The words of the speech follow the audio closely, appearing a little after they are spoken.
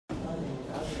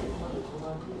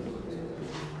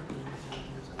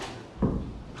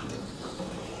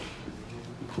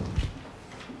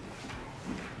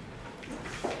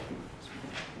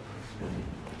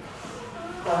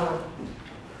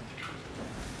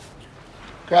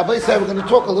Rabbi said we're going to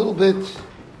talk a little bit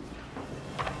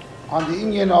on the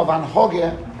inyan of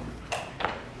Anhoge,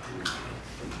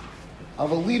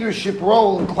 of a leadership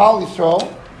role in Klal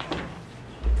Yisrael.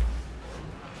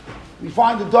 We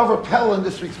find the Dover Pella in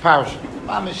this week's parasha.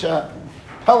 Mamish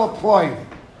Pella ploy.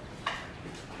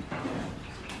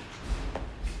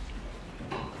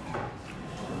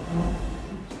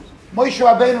 Moshe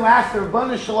Rabbeinu asked the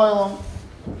Rabbanu Shalom,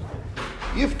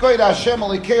 Yifkoid Hashem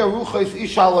Alikei Aruchos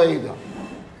Isha Leida.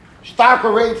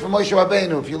 Starker rate from Moshe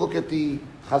Rabbeinu. If you look at the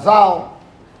Chazal,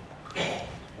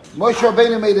 Moshe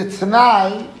Rabbeinu made a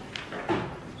Tanai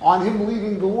on him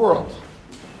leaving the world.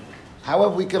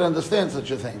 However, we could understand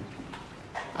such a thing.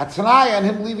 A Tanai on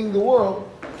him leaving the world,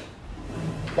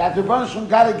 that the Rebbeinu Shalom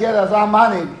got to get as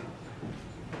Amanig.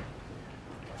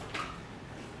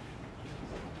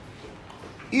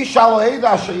 Isha Lo'eda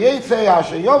Asher Yetzei,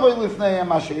 Asher Yovei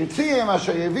Lifneim, Asher Yetziim,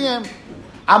 Asher Yevim.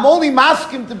 I'm only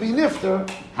masking to be nifter.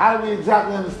 How do we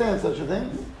exactly understand such a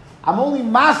thing? I'm only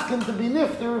masking to be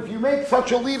nifter if you make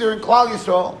such a leader in Klal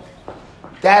Yisrael.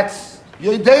 That's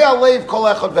Yodei Alev Kol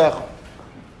Echad V'Echad.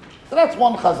 So that's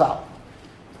one Chazal.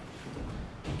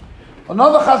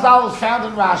 Another Chazal is found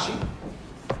in Rashi,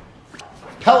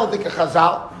 Peladik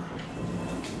Chazal,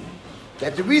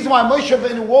 that the reason why Moshe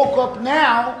Rabbeinu woke up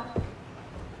now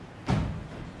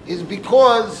is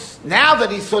because now that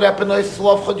he saw that B'nai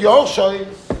Slav Chod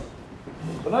Yorshois,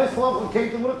 B'nai Slav came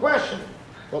to him with a question,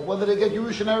 but whether they get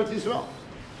Yerush and Eretz Yisrael.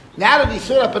 Now that he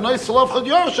saw that B'nai Slav Chod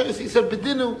Yorshois, he said,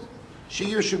 B'dinu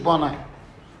Shiur Shubanai.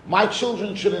 My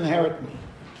children should inherit me.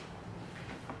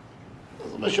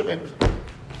 That's what Moshe Rabbeinu said.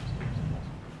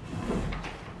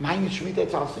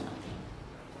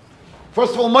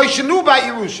 First of all, Moshe knew about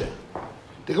Yerusha.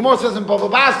 The Gemara says in Bava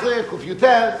Basra, Kuf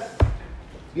Yutes,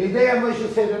 Yedei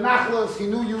Moshe said the Nachlas, he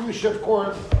knew Yerusha, of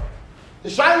course. The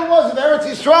Shiur was of Eretz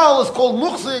Yisrael, is called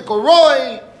Muchzik or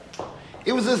Roy.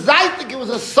 It was a Zaitik, it was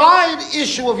a side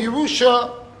issue of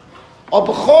Yerusha. A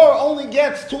Bechor only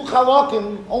gets 2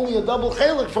 chalakim, only a double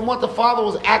chalik from what the father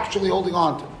was actually holding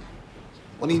on to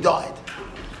when he died.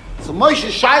 So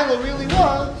Moshe's Shiloh really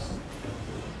was,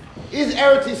 is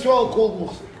Eretz Yisrael called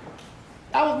Muchzik?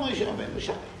 That was Moshe Rabbeinu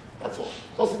Shiloh. That's all.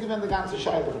 It's also given the ganze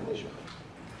Shiloh from Moshe Rabbeinu.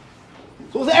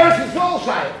 So it was Eretz Yisrael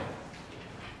Shiloh.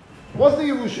 It wasn't the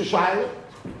Yerusha Shiloh.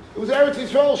 It was Eretz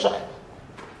Yisrael Shiloh.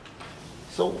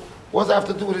 So what does that have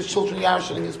to do with his children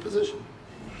Yarshing his position?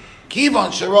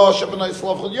 Kivan Shirah Shabbanai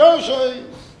Slavchad Yerushais.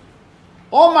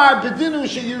 Omar Bedinu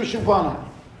Sheyir Shubana.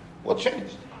 What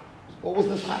changed? What was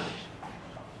this marriage?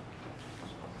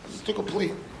 This took a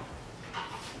plea.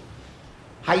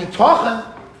 How you talking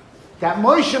that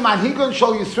Moshe Manhigon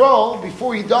Shal Yisrael,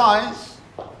 before he dies,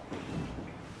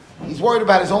 he's worried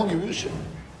about his own Yerusha.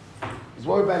 He's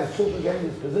worried about his children getting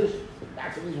his position.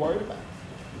 That's what he's worried about.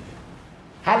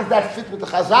 How does that fit with the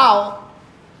Chazal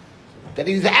that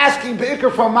he was asking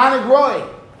Be'ikr for Manig Roy?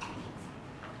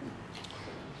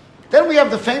 Then we have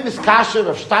the famous Kasher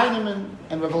of Steinemann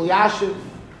and Rav Elyashiv.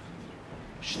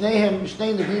 Shnei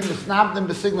Nevi'im Misnabdim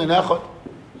B'Signan Echot.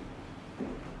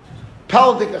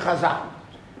 Peldik Chazal.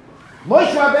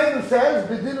 Moshe Rabbeinu says,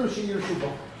 B'dinu She'yir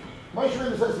Shubah. Moshe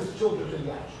Rabbeinu says his children are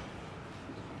Yash.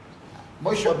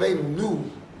 Moshe Rabbeinu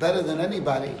knew better than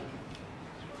anybody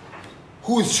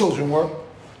who his children were,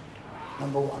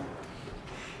 number one.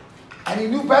 And he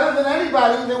knew better than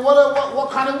anybody than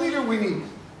what kind of leader we need.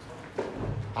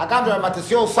 Agandra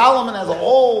Matasio Solomon has a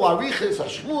whole Arichis,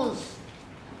 Hashmuz,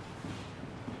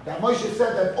 that Moshe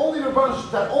said that only the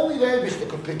Eibishter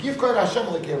could pick. Yifkoid Hashem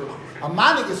L'Keruch. A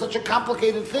manik is such a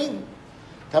complicated thing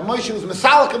that Moshe was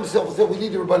Masalik himself and said, we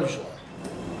need the Rebbeinu Shalom.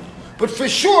 But for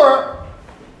sure,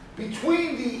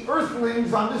 between the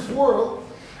earthlings on this world,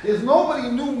 there's nobody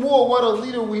who knew more what a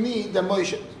leader we need than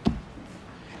Moshe.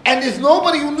 And there's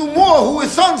nobody who knew more who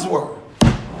his sons were.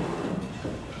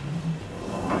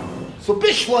 So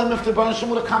Bishlam, if the Rebbeinu Shalom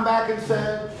would have come back and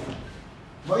said,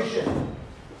 Moshe,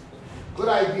 good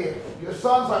idea. Your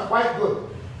sons are quite good.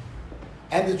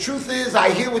 And the truth is, I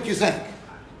hear what you're saying.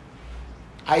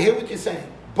 I hear what you're saying.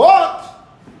 But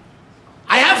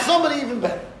I have somebody even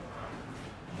better.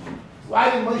 Why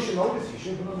didn't Moshe notice?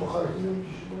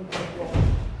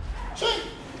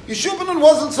 Yeshubinun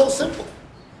wasn't so simple.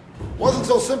 Wasn't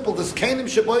so simple. This Kainim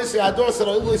Shaboyse Ador said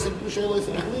Oilois and Pusha Oilois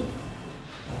and Echlim.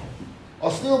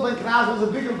 Osnil ben Knaz was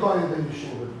a bigger guy than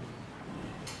Yeshubinun.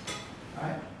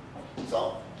 Right?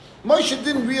 So Moshe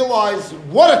didn't realize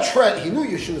what a treasure. He knew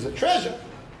Yeshua was a treasure.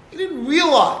 He didn't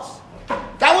realize.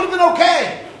 That would have been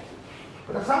okay.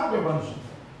 But that's not what the Rebbe said.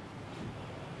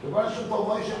 The Rebbe told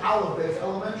Moshe Aleph, it's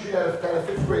elementary that a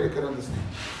fifth grader could understand.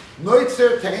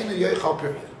 Noitzer Te'enu Yoichal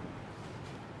period.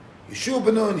 Yeshua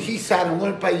ben Nun, he sat and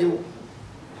learned by you.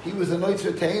 He was a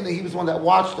Noitzer Te'enu, he was one that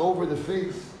watched over the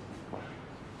figs.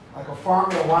 Like a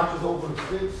farmer that watches over his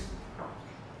figs.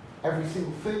 Every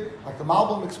single fig, like the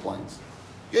Malbim explains.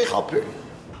 Yoichal period.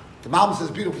 The Malbim says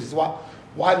beautiful. He says,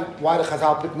 why the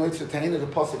Chazal pick Noitzer Te'enu, the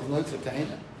Pasuk of Noitzer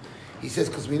Te'enu? He says,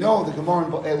 because we know the Gemara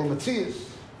in Elu Matzias,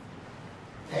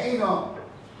 Te'enu,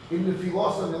 in the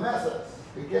Filos and the Mesas,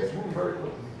 it gets moved very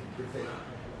quickly.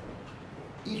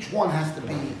 Each one has to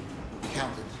be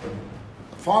counted.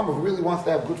 A farmer who really wants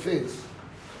to have good figs,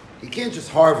 he can't just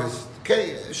harvest,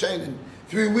 okay, Shane, in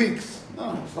 3 weeks.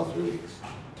 No, it's not 3 weeks.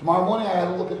 Tomorrow morning I got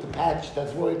to look at the patch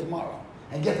that's ready tomorrow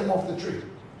and get them off the tree.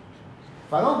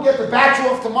 If I don't get the batch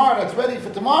off tomorrow that's ready for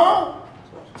tomorrow,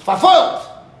 it's fulfilled.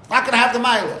 It's not going to have the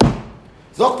mile.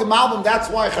 Zok the Malbim, that's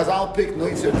why Chazal picked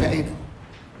Noitzer Te'enu.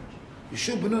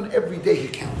 Yeshua ben Nun, every day he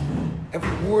counted.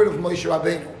 Every word of Moshe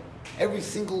Rabbeinu. Every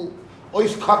single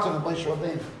ois katan of Moshe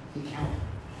Rabbeinu. He counted.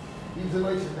 He's the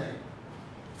Noitzer Te'enu.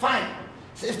 Fine.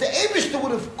 So if the Eibishter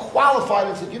would have qualified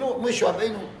and said, you know what, Moshe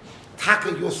Rabbeinu,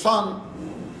 Taka, your son,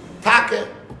 Taka,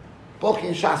 Boki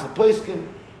and Shasa Poiskin,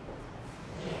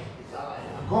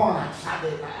 going on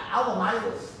Saturday,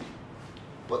 Alamilas.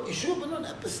 But Yeshua ben Nun,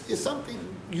 there's something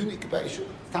unique about Yeshua.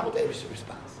 It's not what the Eibishter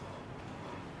responds.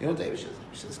 You know what the Eibishter says?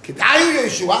 He says, Kedayu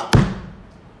Yeshua,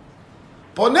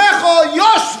 Ponecho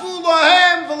Yoshvu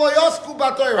Lohem V'lo Yosku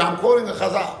B'Torah. I'm quoting a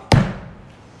Chazal.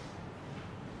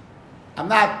 I'm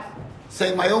not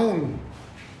saying my own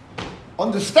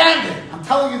understanding. I'm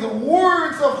telling you the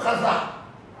words of Chazal.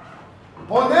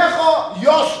 Ponecho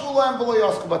Yoshvu Lohem V'lo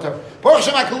Yosku B'Torah. Baruch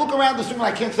Hashem, I can look around this room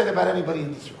and I can't say that about anybody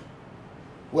in this room.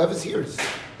 Whoever's here is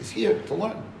here to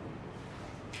learn.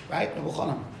 Right?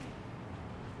 Yoshvu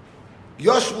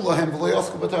Lohem V'lo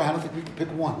Yosku B'Torah. I don't think we can pick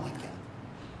one like that.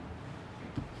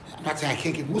 I'm not saying I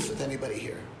can't give musa to anybody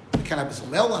here. We can't have some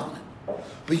mel on it.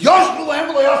 But Yoshvu Lohem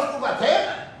V'lo Yosku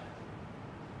B'Torah.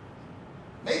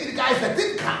 Maybe the guys that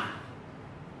didn't come.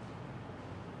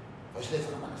 If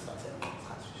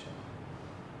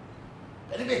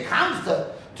anybody comes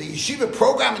to yeshiva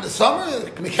program in the summer,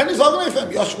 McKenny's organizing for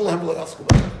him. Yoshvu Lohem V'lo Yosku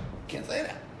B'Torah. Can't say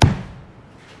that.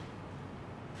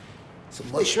 So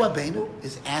Moshe Rabbeinu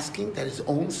is asking that his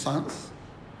own sons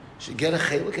should get a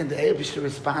chelik, and the Eibishter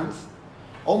responds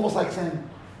almost like saying,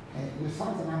 hey, your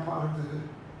sons are not part of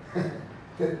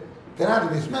the they're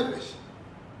not in his medrash.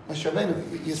 Moshe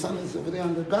Rabbeinu, your son is over there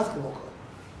on the basketball court.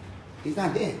 He's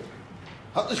not there.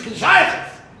 Moshe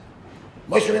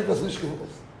Rabbeinu doesn't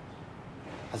shkivus.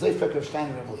 As I fek Rav Stein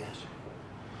and Rav Yashiv.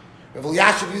 Rav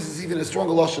Yashiv uses even a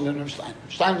stronger lashon than Rav Stein.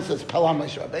 Rav Stein says, Pelah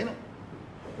Moshe Rabbeinu.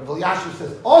 Rav Yashiv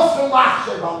says, Osir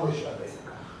lachshev al Moshe Rabbeinu.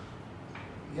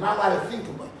 You're not allowed to think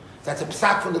of it. That's a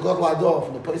psak from the Gadol Ador,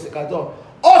 from the Pesach Ador.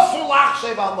 Osir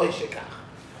lachshev al Moshe kach.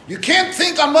 You can't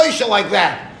think on Moshe like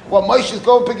that. Well, Moshe is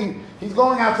going he's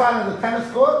going outside on the tennis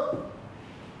court.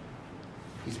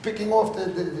 He's picking off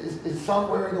his son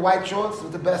wearing the white shorts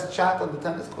with the best shot on the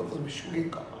tennis court. The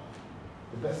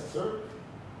best serve.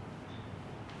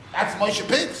 That's Moshe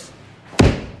picks.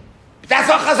 But that's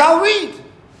how Chazal read.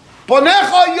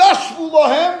 Ponecha Yoshvu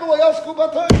Lohem V'lo Yosku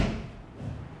B'Torah.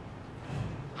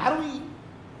 How do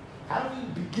we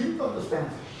begin to understand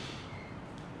this?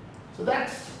 So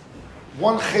that's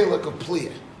one chelik of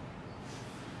Pliya.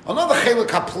 Another chelik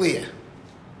HaPliya.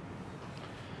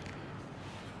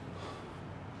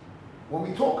 When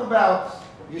we talk about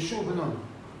Yeshua ben Nun,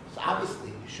 so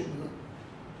obviously Yeshua ben Nun.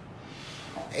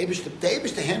 The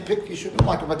Eibishter handpicked Yeshua ben Nun,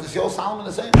 like what the Yosef Solomon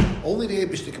is saying. Only the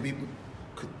Eibishter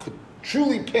could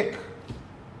truly pick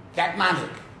that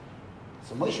manik.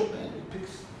 So Moshe Rabbeinu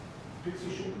picks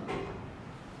Yeshua ben Nun.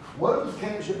 What does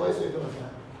Ken Shabbai say about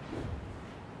that?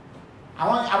 I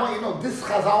want you to know, this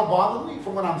Chazal bothered me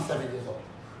from when I'm 7 years old.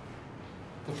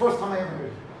 The first time I ever heard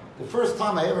it. The first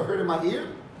time I ever heard it in my ear,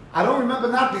 I don't remember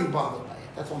not being bothered by it.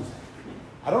 That's what I'm saying.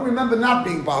 I don't remember not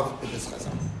being bothered with this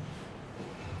Chazal.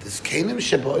 This Kenim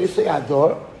Shabbai say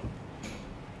Ador.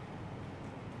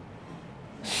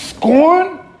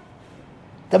 Scorn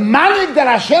the manik that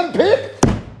Hashem picked.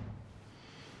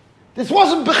 This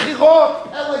wasn't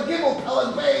Bechirot, Peleg Gimel,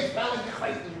 Peleg Beis, Peleg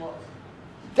Yechayim.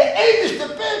 The Eibishter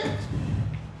picked.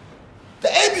 The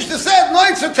Eibishter said,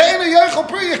 Noitzer Te'enu Yoichal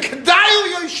Priya,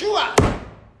 Kedayu Yeshua.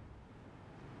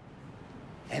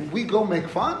 And we go make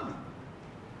fun?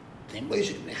 What's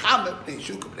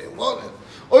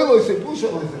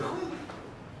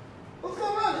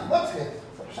going on? What's it?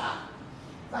 It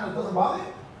doesn't bother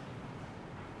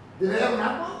you? Did they have an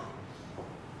Rabbi?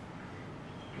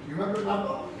 You remember the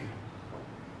Rabbi?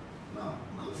 No.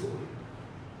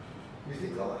 You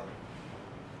think so?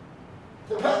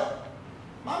 Chappell.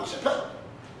 Mom Chappell.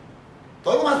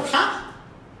 Talking about Pshat.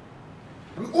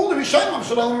 I mean, all the Rishonim, I'm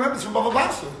sure all remember from Bava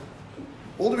Basra.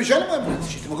 All the Rishonim remember.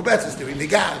 Shittim Ugebetzes, the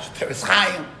Rindigash, Teres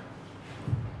Chaim,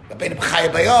 Rabbeinu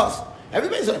B'chaya Bayos.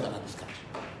 Everybody's learning about this guy.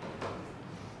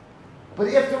 But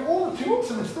after all the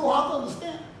Tirutzim, it's still hard to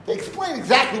understand. They explain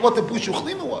exactly what the Bushu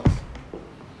Chlima was.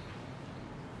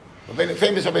 The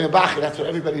famous Rabbeinu B'chaya, that's what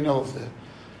everybody knows.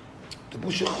 The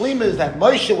Bushu Chlima is that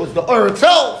Moshe was the Ur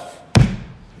itself.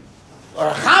 Or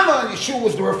Chama, and Yeshua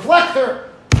was the reflector.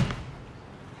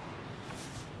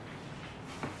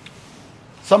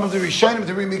 Some of the Rishonim,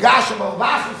 the Rimigashim of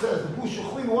Basra says the Bushu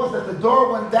Chlima was that the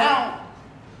door went down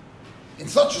in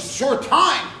such a short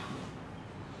time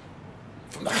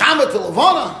from the Chama to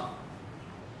Levana.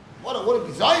 What a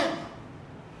bizarre.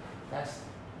 That's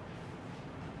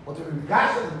what the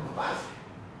Rimigashim of Basra.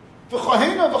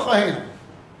 V'chahena.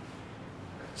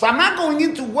 So I'm not going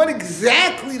into what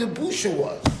exactly the Busha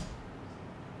was.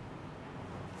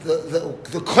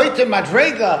 The Koyte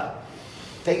Madrega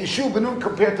that Yeshua Benun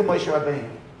compared to Moshe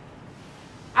Rabbeinu.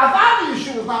 Avadi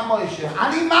Yeshua was not Moshe.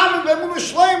 Ani Mamin B'emunah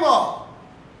Shleima.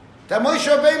 That Moshe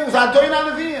Rabbeinu was Adon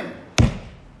HaNeviim.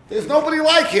 There's nobody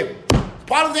like him. It's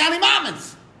part of the Ani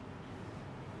Mamins.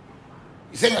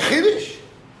 You saying a Chiddush?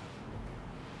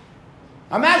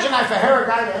 Imagine if a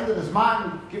guy at the end of his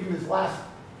mind giving his last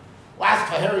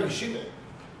Fahera Yeshiva.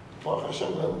 Baruch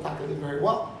Hashem, they did very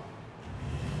well.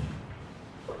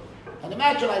 And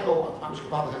imagine I go, I'm just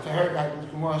about to Fahera guy,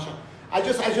 I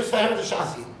just Fahera the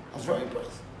Shasi. I was very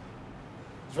impressed.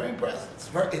 It's very impressive. It's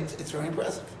very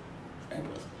impressive. Very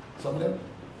impressive. Some of them,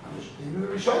 they knew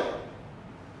the Rishonim.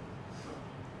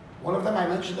 One of them, I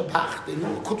mentioned the Bach. They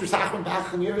knew Kutrus Achman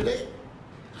Bach and Yeridei.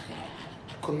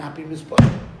 I could not be misquoted.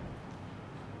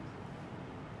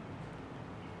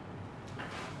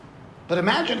 But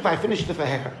imagine if I finished the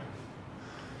Fahera,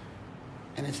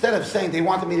 and instead of saying they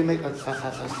wanted me to make a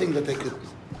thing that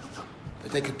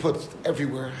they could put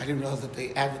everywhere, I didn't realize that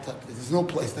they advertised. There's no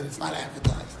place that it's not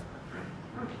advertised.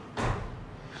 I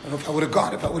don't know if I would have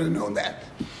gone if I would have known that.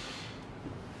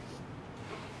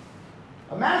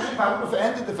 Imagine if I would have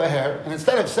ended the Fahera, and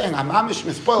instead of saying I'm mamish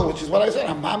mispoil, which is what I said,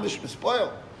 I'm mamish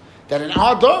mispoil, that in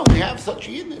our door we have such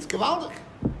yidden, it's gewaldig.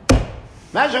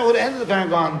 Imagine I would have ended the Fahera and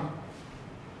gone,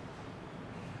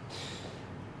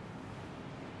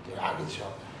 The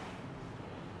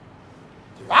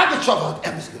Ragachover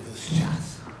hat emes gewusst,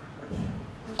 Schatz.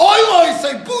 Oi,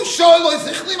 say Busha, oi,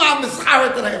 say Chlima, I'm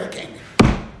mischaret that I ever came here.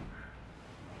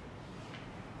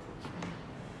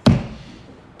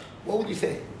 What would you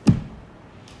say?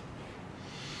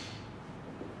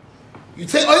 You'd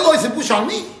say, oi, say Busha on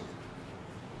me.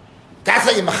 That's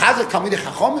how you machazek Talmidei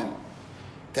Chachomim.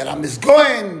 That I'm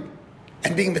misgoin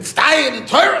and being mitzdayin in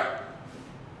Torah.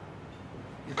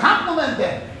 You compliment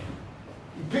them.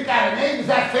 You pick out a name, is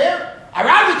that fair? I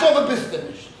rather it's over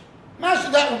finished.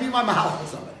 Imagine that would be my mahal for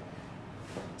somebody.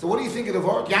 So what do you think of the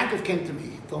word? Yankov came to me,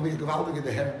 he told me, Gewaldig in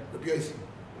the hair, Rabbi Yossi.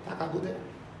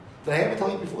 Did I ever tell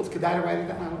you before it's Kedai to write it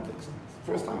down? I don't think so. It's the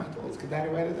first time I told it's Kedai to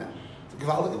write it down. It's a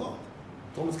Gewaldig word.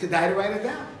 I told him it's Kedai to write it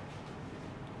down.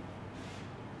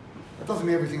 That doesn't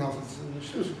mean everything else is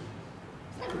shtush.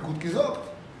 It's not a good gezogt.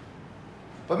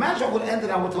 But imagine I would have ended,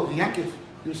 I would have told Yankov,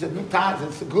 you said, no times,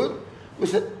 it's good. We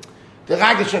said, the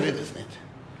Ragat is not.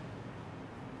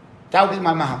 That would be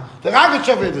my mahal. The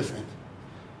Ragat is not.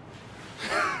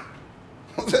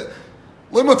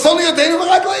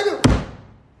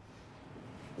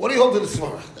 What do you hold to the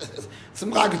Svara?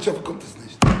 Some Ragat kommt es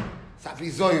nicht.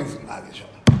 Safi Zoyen zum Ragat.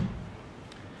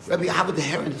 Rabbi, you have the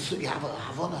hair in the suit, you have a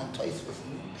Havana and Toys with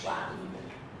you.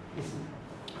 Listen.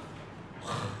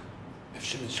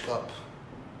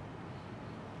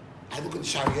 I look at the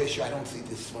Shiur, I don't see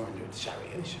this Svara in the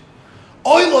Shiur.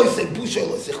 Oiloi say Busha,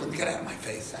 oiloi say, get out of my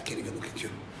face. I can't even look at you.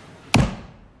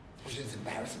 Which is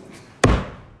embarrassment.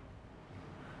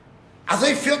 As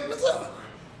I felt myself.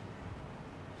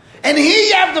 And here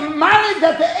you have the money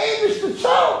that the Eibishter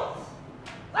chose.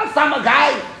 Last time a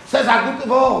guy says, I good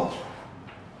vote.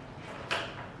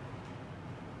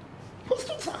 Who's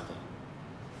doing something?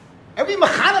 Every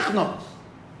mechanech knows.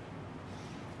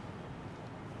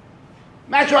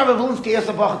 Imagine Rabbi Bloomfield asked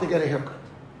a bocher to get a haircut.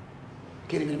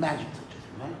 Can't even imagine such a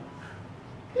thing, right?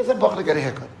 He asked a bocher to get a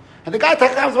haircut. And the guy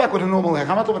comes back with a normal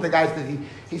haircut. I'm not talking about the guys that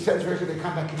he says very good, they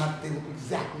come back and they look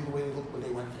exactly the way they looked when they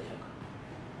went for the haircut.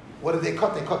 What did they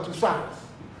cut? They cut 2 sides.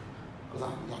 Because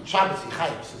on Shabbos, he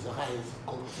chayiv, so the chayiv is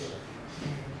called tzira.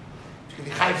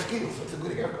 He chayiv skills, so it's a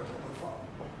good haircut.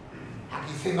 How can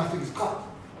you say nothing is cut?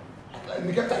 and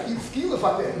you get that skill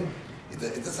of it,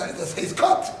 it's his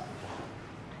cut.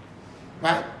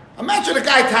 Right? Imagine a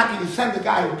guy talking, you send a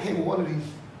guy who came with one of these,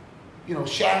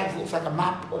 shags, looks like a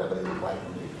mop, whatever they look like.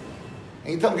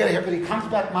 And you tell him get a haircut, he comes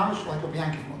back mamish like a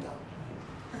Bianchi model.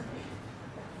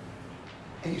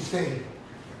 And you say,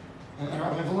 and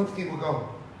Rabbi Volinsky will go,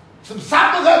 some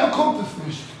samples ever come to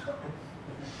this.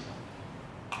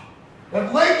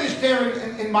 That ladies there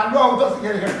in Monroe doesn't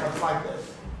get a haircut like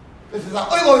this. This is a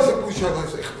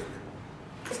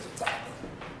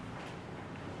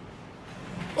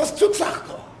was tut sagt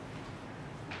doch.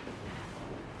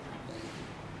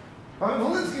 Rabbi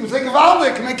Volinsky was like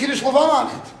gewaltig, and I kiddush levan on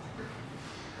it.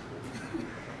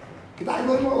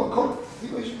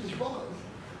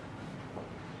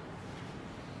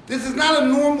 This is not a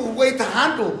normal way to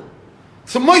handle.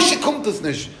 So Moshe kommt das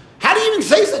nicht. How do you even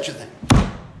say such a thing?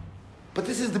 But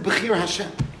this is the Bechir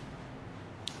Hashem.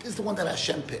 This is the one that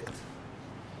Hashem picked.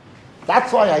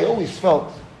 That's why I always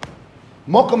felt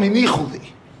Mokom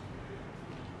Hinichuli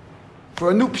for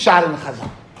a new pshat in the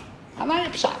Chazal. Anaya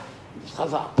pshat. It's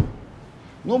Chazal.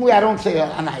 Normally I don't say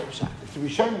Anaya pshat. It's the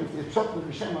Rishon, it's Pshat with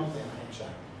Rishon, I don't say Anaya pshat.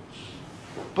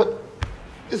 But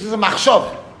this is a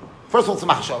machshav. First of all, it's a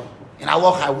machshav. In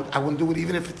halacha, I wouldn't do it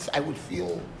even if I would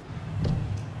feel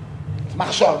it's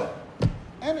machshav.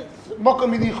 And it's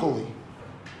mokom midichuli.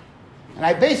 And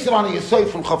I base it on a yesod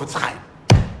from Chofetz Chaim.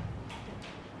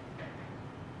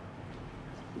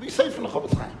 Yesod from the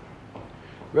Chofetz Chaim.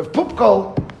 Rav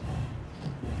Pupko,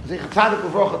 Zecher Tzadik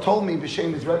Uvrocha, told me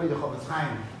b'shem his Rebbe the Chofetz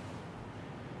Chaim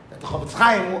that the Chofetz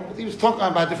Chaim, he was talking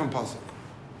about a different pasuk.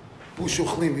 Bushu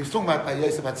Chlim. He was talking about by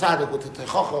Yosef HaTzadik with the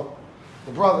Techocha,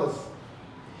 the brothers.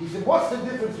 He said, what's the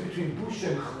difference between Busha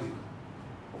and Chlim?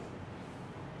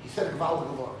 He said a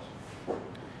gewaltige word.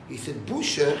 He said,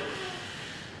 Busha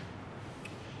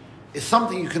is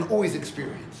something you can always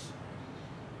experience.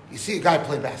 You see a guy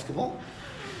play basketball,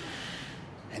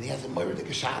 and he has a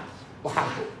moiridik shot. You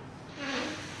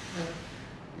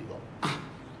go,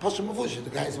 Pasha Mavusha, the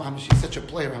guy is mamish, he's such a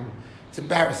player. It's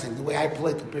embarrassing. The way I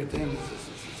play compared to him,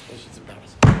 it's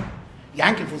embarrassing.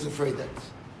 Yankov was afraid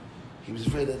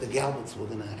that the Galbats were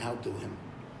going to outdo him.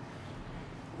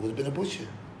 It would have been a busha.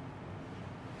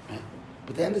 Right?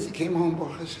 But then as he came home,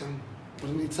 Baruch Hashem, what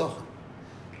a nitzachon.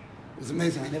 It was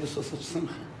amazing. I never saw such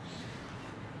simcha.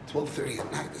 12:30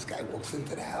 at night, this guy walks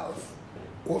into the house,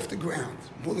 off the ground,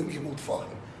 more than Gimut Fahim,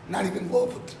 not even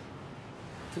lowered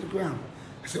to the ground.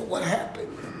 I said, what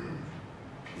happened?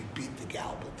 He beat the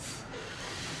Galbats.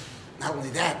 Not only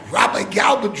that, Rabbi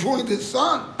Galbat joined his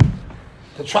son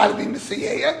to try to be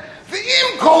Messiah. The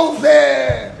im calls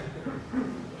there.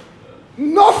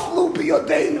 Noflu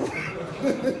biyodenu.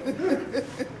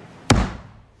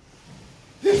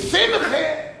 The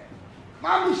simcha.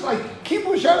 Mom is like,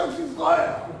 Kibush Eretz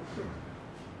Yisrael.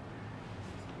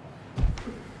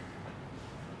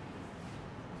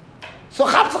 So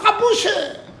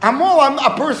Chabusha.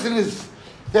 A person is,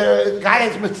 the guy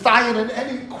is mitzayin in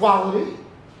any quality.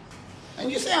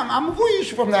 And you say, I'm a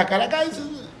voyish from that guy. That guy is,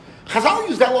 Chazal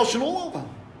used that lotion all over.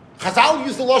 Chazal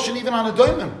used the lotion even on a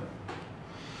doimim.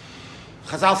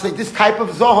 Chazal say this type of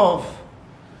zohov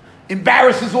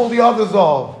embarrasses all the other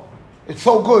zohov. It's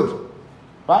so good.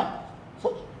 Right?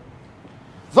 Zok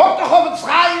the Chofetz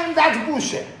Chaim, that's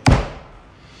busha.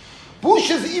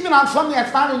 Busha is even on something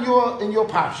that's not in your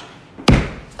parsha.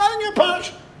 It's not in your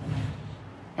parsha.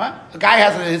 Right? A guy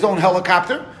has his own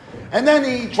helicopter, and then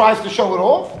he tries to show it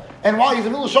off, and while he's in the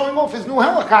middle of showing off his new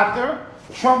helicopter,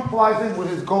 Trump flies in with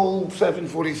his gold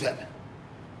 747.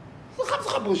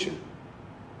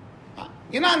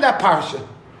 You're not in that parsha.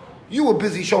 You were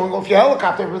busy showing off your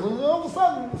helicopter, and all of a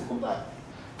sudden, it's come back.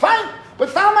 Fine, but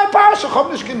it's not my parsha.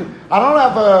 I don't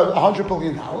have $100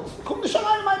 billion. Come to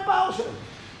Shalom in my parsha.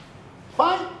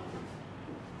 Fine.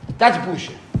 That's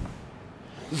bullshit.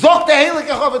 Zok the Heilige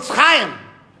Chofetz Chaim.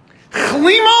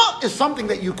 Chlima is something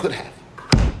that you could have.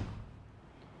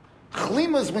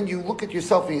 Chlima is when you look at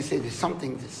yourself and you say, there's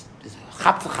something, there's a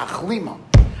chaptzacha chlima.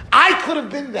 I could have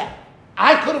been that.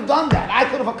 I could have done that. I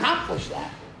could have accomplished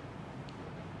that.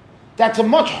 That's a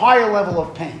much higher level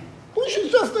of pain. Bush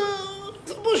is just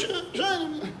a bush.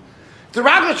 The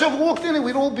Ragashav walked in and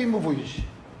we'd all be mavuyish.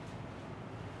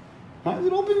 Right?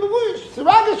 We'd all be mavuyish. The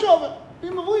Ragashav, be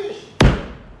mavuyish.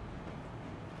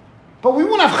 But we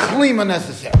won't have chlima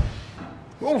necessarily.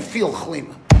 We won't feel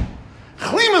chlima.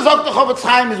 Chlima Zok the Chofetz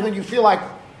Chaim is when you feel like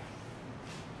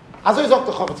Azay Zok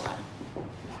the Chofetz Chaim.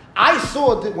 I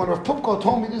saw that when Rav Pupko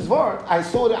told me this word, I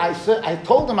told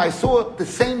him I saw the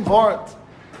same word,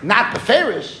 not the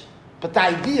Farish, but the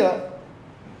idea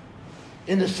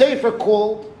in the Sefer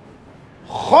called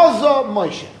Choza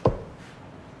Moshe.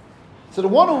 So the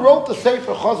one who wrote the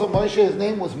Sefer Chazal Moshe, his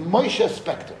name was Moshe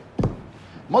Spector.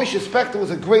 Moshe Spector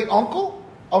was a great uncle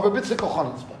of Rabbi Tzikol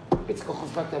Spector. Rabbi Tzikol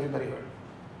Spector, everybody heard.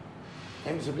 His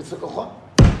name was Rabbi Tzikol,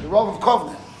 the Rav of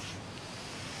Kovner.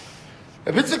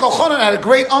 Rabbi Tzikol had a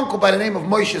great uncle by the name of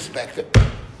Moshe Spector.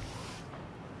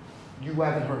 You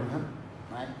haven't heard of him,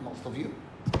 right? Most of you.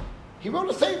 He wrote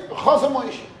a Sefer Chazal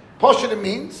Moshe. Poshet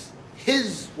means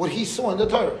what he saw in the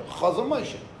Torah. Chazal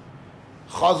Moshe.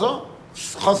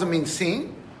 Chazal means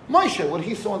seeing. Moshe, what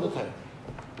he saw in the Torah.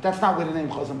 That's not where the name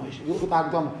Chazal Moshe. You look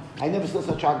at Agdama. I never saw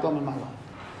such Agdama in my life.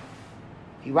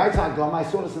 He writes Agdama. I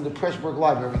saw this in the Pressburg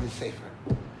Library, this Sefer.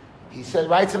 He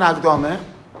writes in Agdama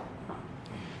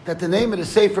that the name of the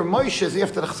Sefer Moshe is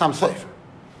after the Chassam Sefer.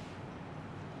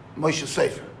 Moshe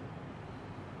Sefer.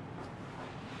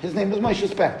 His name was Moshe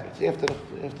Spector. It's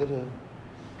after the.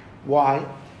 Why?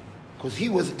 Because he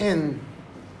was in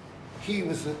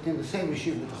the same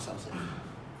yeshiva with the Chassam Sefer.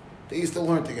 They used to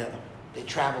learn together. They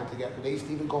traveled together. They used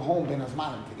to even go home Ben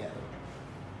Azmanim together.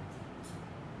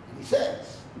 And he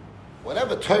says,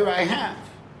 whatever Torah I have,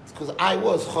 it's because I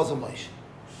was Chazal Moshe.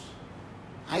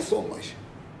 I saw Moshe.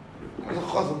 I was a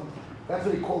Chazal. That's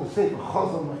what he called the Sefer,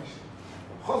 Chazal Moshe.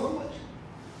 Chazal Moshe.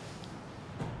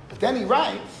 But then he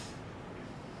writes,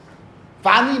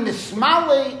 Vani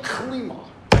mismale chlima.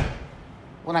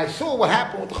 When I saw what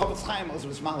happened with the Chavetz Chaim, I was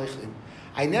mismale chlima.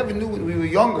 I never knew when we were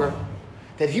younger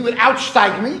that he would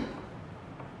outsteig me.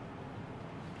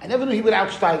 I never knew he would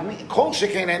outsteig me. In Kol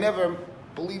Shekain, I never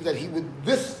believed that he would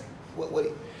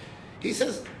he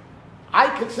says, I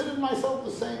considered myself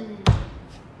the same.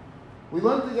 We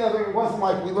learned together. It wasn't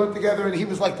like we learned together and he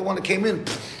was like the one that came in.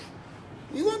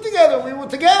 We learned together. We were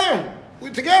together.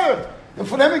 And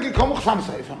for them, it come Chassam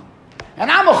Sefer.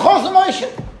 And I'm a Chazal Moshe.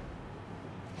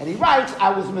 And he writes, I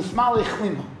was mismale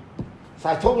chlima. So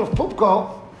I told Rav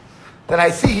Pupko that I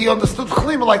see he understood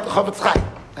chlima like the Chavetz Chaim.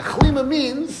 And chlima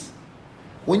means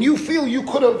when you feel you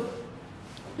could have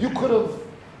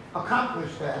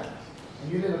accomplished that,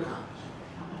 and you didn't accomplish it.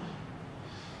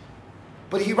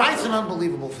 But he writes an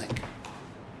unbelievable thing.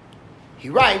 He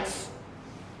writes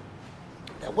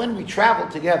that when we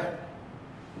traveled together,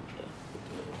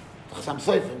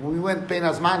 when we went Ben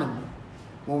Azmanim,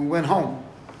 when we went home,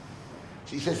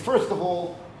 he says, first of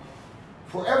all,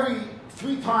 for every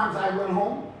 3 times I went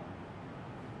home,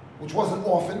 which wasn't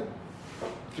often,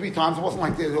 3 times, it wasn't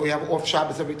like we have off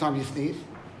Shabbos every time you sneeze,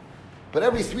 but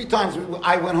every 3 times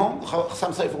I went home,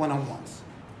 Chassam Sefer went home once.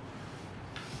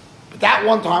 But that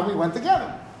one time we went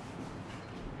together.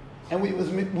 And we were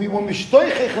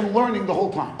mishtoichech and learning the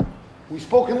whole time. We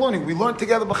spoke and learning. We learned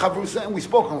together b'chavrusa and we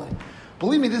spoke and learned.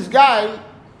 Believe me,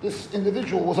 this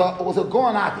individual was a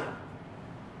goan atir.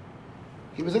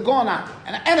 He was a goan atir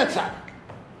and a tzaddik.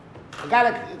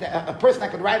 A person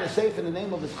that could write a sefer in the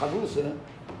name of his chavrusa,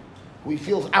 who he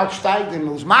feels outsteiged him,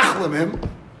 who's machlim him,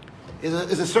 is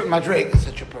a certain madrega,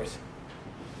 such a person.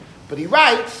 But he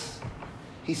writes,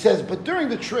 he says, but during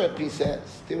the trip, he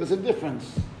says, there was a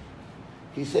difference.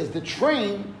 He says the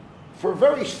train, for a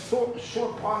very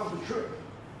short part of the trip,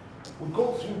 would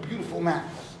go through beautiful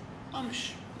mountains.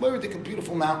 Very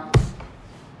beautiful mountains.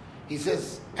 He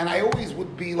says, and I always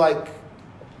would be like,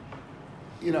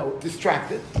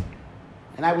 distracted.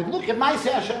 And I would look at my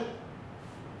Hashem.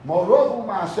 Morovu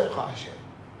ma'asecha Hashem.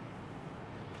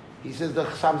 He says, the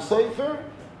Chassam Sefer,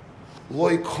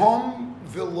 loikom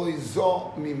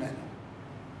v'loizo mimenu.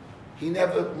 He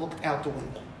never looked out the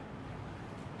window.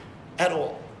 At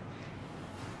all.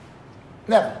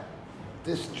 Never.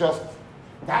 He says,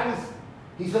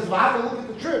 well, I have to look at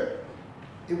the trip.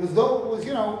 It was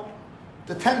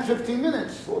the 10, 15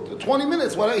 minutes, or the 20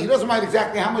 minutes, whatever. He doesn't mind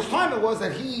exactly how much time it was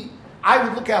that I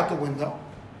would look out the window.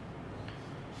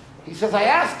 He says, I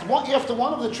asked, after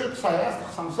one of the trips, I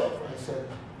asked Chassam Sefer, I said,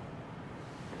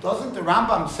 doesn't the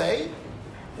Rambam say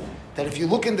that if you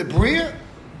look in the Bria,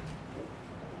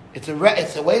 it's a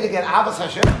way to get Avos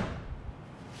Hashem?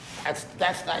 That's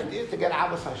the idea, to get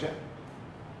Avos Hashem.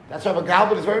 That's why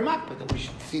Galbert is very makbid, that we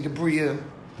should see the Bria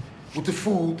with the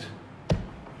food.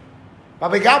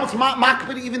 Rabbi Galbert's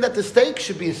makbid even that the steak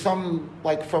should be from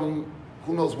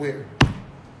who knows where.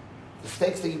 The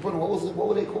steaks that you put in, what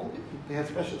were they called? They had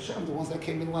special shem, the ones that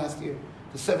came in last year.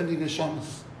 The 70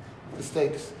 neshamas, the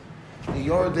steaks. The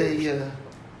Yordei,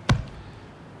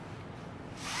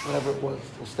 whatever it was,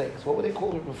 those steaks. What were they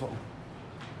called before?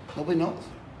 Nobody knows.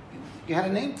 You had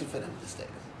a name for them, the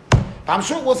steaks. But I'm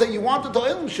sure it was that you wanted the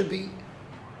ilm should be,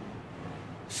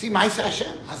 see Ma'aseh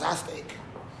Hashem, Hazah steak.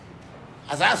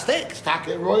 Hazah steak,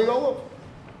 Stake Roy Olav.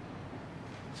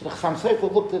 So the Chassam Sefer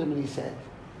looked at him and he said,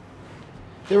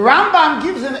 the Rambam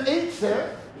gives an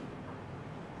eitzah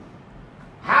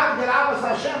how get Abbas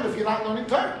Hashem if you're not learning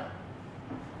Torah.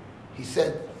 He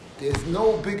said, there's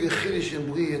no bigger Chiddush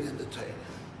in Bria than the Torah.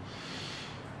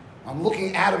 I'm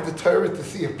looking out of the Torah to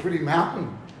see a pretty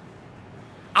mountain.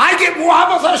 I get more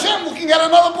Abbas Hashem looking at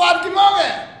another Blad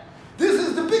Gemara. This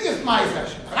is the biggest Ma'is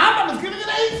Hashem. The Rambam is giving an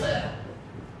answer.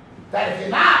 That if you're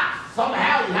not,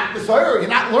 somehow you're not Messiah, you're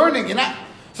not learning, you're not...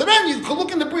 So then you could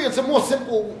look in the Bria, it's a more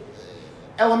simple,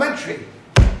 elementary.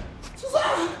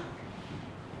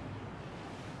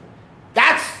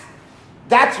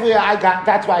 That's where I got,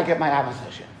 that's why I get my Abbas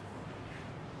Hashem.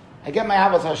 I get my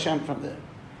Abbas Hashem from there.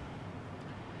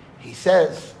 He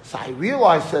says, so I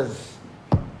realized, says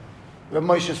Reb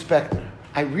Moshe Spector,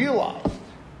 I realized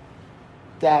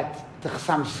that the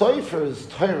Chassam Sofer's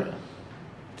Torah,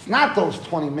 it's not those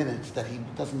 20 minutes that he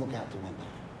doesn't look out the window.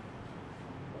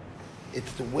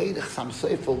 It's the way the Chassam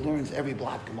Sofer learns every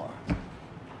Blad Gemara.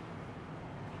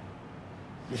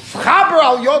 Mischaber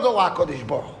al Yodel HaKadosh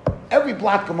Baruch Hu. Every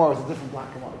Blad Gemara is a different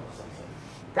Blad Gemara.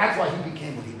 That's why he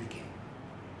became what he became.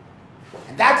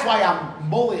 And that's why I'm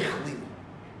Molech Lima.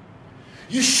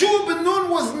 Yeshua ben Nun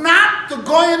was not the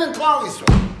Goyen in Klal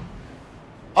Yisrael.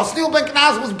 Osniel ben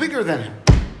Kenaz was bigger than him.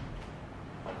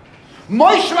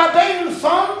 Moshe Rabbeinu's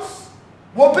sons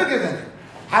were bigger than him.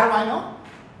 How do I know?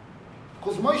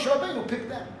 Because Moshe Rabbeinu picked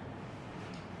them.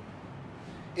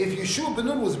 If Yeshua ben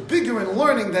Nun was bigger in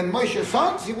learning than Moshe's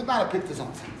sons, he would not have picked his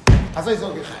own sons.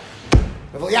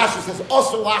 Rabbi Yashu says,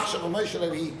 also Lachshav Moshe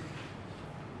Levi.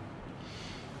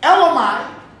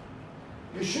 Elamai,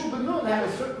 Yeshua ben Nun had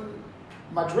a certain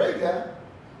madrega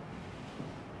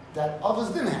that others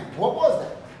didn't have. What was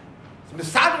that? It's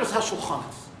Mesadros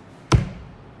HaShulchanas.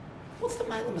 What's the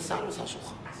matter with Mesadros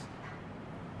HaShulchanas?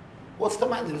 What's the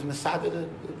matter? It was Mesadros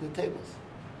the tables.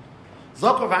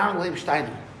 Zok of Aaron Leib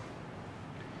Steiner.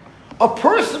 A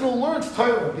person who learns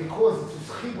Torah because it's his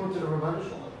chibur to the Rebbeinu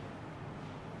Shalom,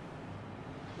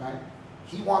 right?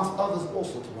 He wants others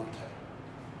also to learn Torah.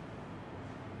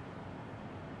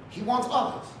 He wants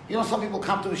others. You know, some people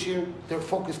come to a shiur, they're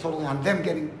focused totally on them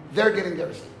getting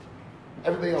their seat.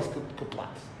 Everybody else could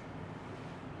plot.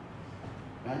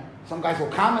 Right? Some guys will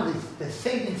come and they're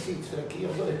saving seats for the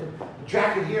kiyos. So they put a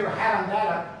jacket here, a hat on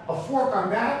that, a fork on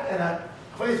that, and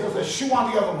a shoe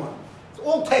on the other one. It's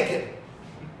all taken.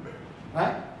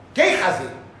 Right? Gei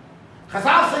chazi.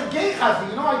 Chazal say gei chazi.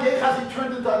 You know why gei chazi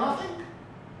turned into nothing?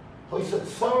 He said,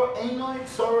 Tzara einoi,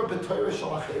 tzara b'toira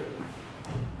shalacher.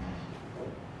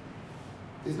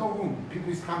 There's no room. People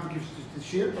used to come to give the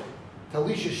shiur. To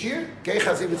Elisha shiur, gei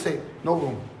chazi would say, no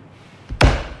room.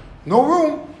 No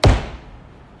room.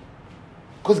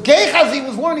 Because gei chazi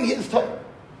was learning his Torah.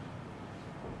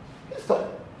 His Torah.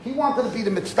 He wanted to be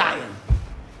the mitzdayan.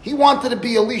 He wanted to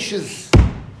be Elisha's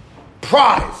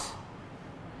prize.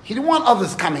 He didn't want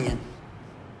others coming in.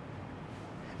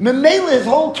 Memela, his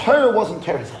whole Torah wasn't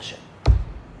Torah's Hashem.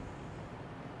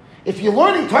 If you're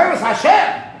learning Torah's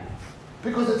Hashem,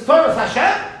 because it's Torah's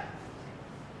Hashem,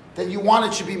 then you want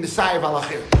it to be Messiah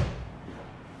Valachir.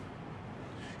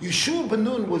 Yeshua ben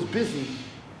Nun was busy.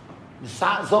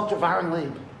 Zok of Aaron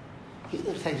Leib. He's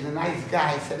a nice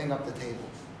guy setting up the tables.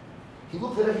 He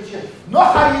looked at every chair.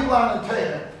 Nocha Yidlan and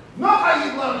Torah. Nocha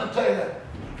Yidlan and Torah.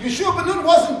 Yeshua ben Nun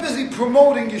wasn't busy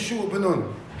promoting Yeshua ben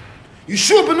Nun.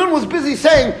 Yeshua ben Nun was busy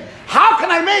saying, how can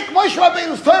I make Moshe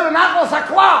Rabbeinu's Torah not was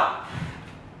Klal?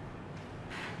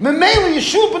 Memela,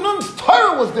 Yeshua ben Nun's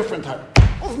Torah was different Torah.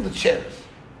 It wasn't the chairs.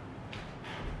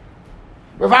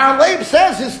 Rav Aaron Leib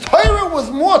says his Torah was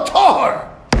more tahor.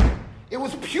 It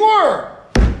was pure.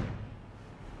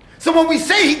 So when we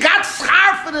say he got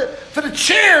schar for the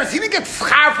chairs, he didn't get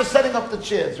schar for setting up the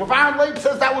chairs. Rav Aaron Leib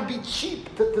says that would be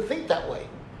cheap to think that way.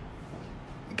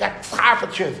 He got schar for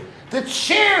chairs. The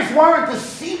chairs weren't the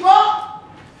siva.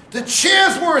 The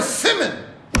chairs were a simon.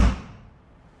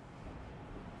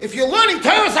 If you're learning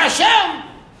Torah's Hashem,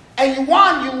 and you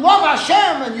love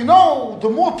Hashem, and you know the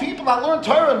more people that learn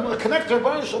Torah and connect to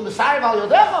Rebbeinu Shalom, Messiah Val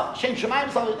Yodecha, Shem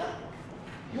Shemayim Sal Yodecha.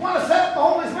 You want to set up the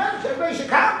homeless marriage, everybody should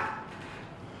come.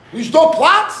 You should do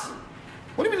plots?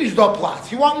 What do you mean you should do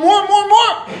plots? You want more and more and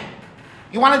more.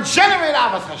 You want to generate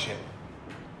Avos Hashem.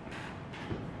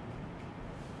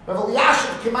 Rabbi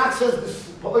Yashiv Kimat says this,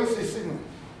 Pa'osei Signal.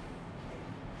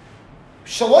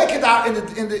 Shaloi Kedar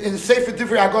in the Sefer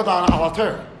Divrei Agoda on Al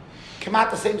Torah.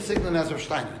 Kimat the same signal as Rav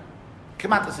Steiner.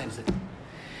 Kimat the same signal.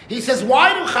 He says,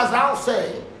 why do Chazal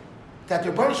say that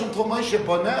the Rebbeinu Shalom told Moshe,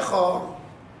 Bonecha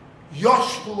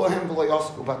yoshvu lohem v'lo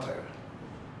yosku b'Torah?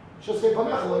 Should say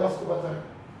Bonecha lo yosku b'Torah.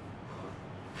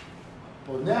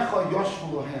 Bonecha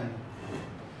yoshvu lohem.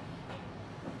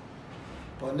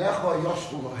 Bonecha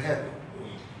yoshvu lohem.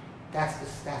 That's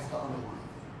the underline.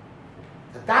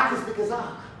 The dak is the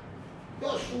gazach.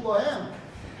 Yoshvu lohem.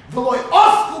 V'lo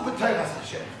osku b'Torah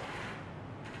Hashem.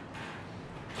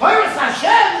 Torah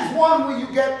Hashem is one where you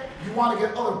want to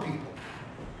get other people.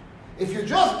 If you're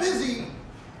just busy,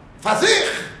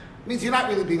 fazich, means you're not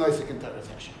really being Isaac in Torah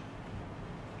Hashem.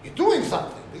 You're doing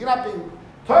something, but you're not being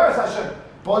Torah Hashem.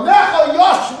 Bonecha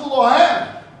yoshvu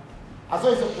lohem.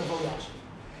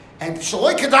 And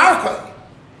Shaloi Kedarkoi,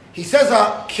 he says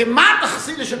Kemat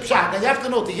Chasidish Pshat. Now you have to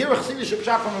know, to hear a Chasidish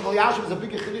Pshat from Rabbi Yashiv is a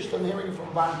bigger Chiddush than hearing it from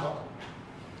Rabbi Koch.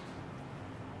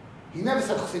 He never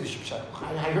said Chasidish Pshat.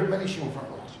 I heard many Shiur from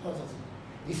Rabbi Yashiv.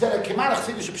 He said a Kemat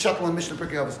Chasidish Pshat in Mishnah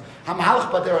Pirkei Avos.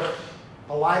 Hamahalach Baderech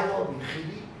Alaylo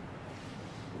B'Yichidi.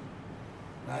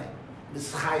 Right?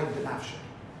 Mischayim B'Nafshe.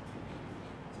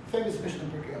 Famous Mishnah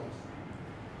Pirkei Avos.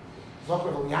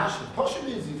 Zokar Rabbi Yashiv. Posha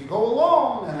means if you go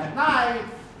alone and at night,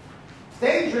 it's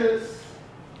dangerous.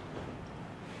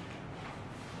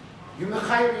 You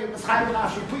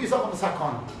put yourself on the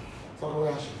sakon. Zokar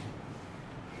Rabbi Yashiv.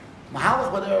 Mahalach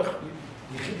Baderech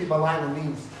Yichidi B'Laylo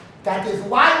means that is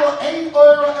Laila Ein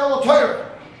Oira El Torah.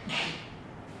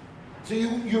 So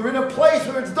you're in a place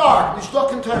where it's dark, you're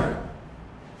stuck in Torah.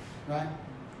 Right?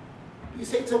 You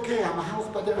say it's okay, I'm a house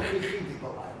Baderech Yichidi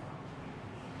B'Laylo.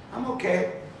 I'm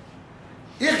okay.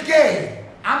 Ich gehe.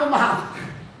 I'm a mahal.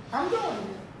 I'm done.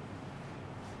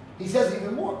 He says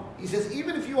even more. He says,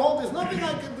 even if you hold, there's nothing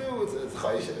I can do. It's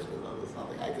chayshish. There's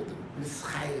nothing I can do.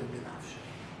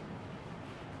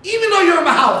 Even though you're a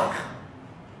mahalach.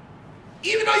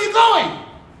 Even though you're going.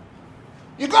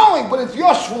 You're going, but it's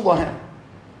yoshvu lahem.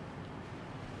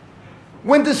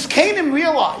 When the Skanim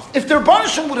realized, if their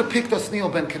Baruch would have picked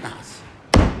Osniel ben Kenaz,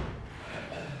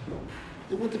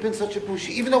 it wouldn't have been such a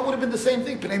bushi, even though it would have been the same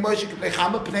thing. Pnei Moshe, Pnei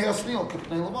Chama, Pnei Osniel,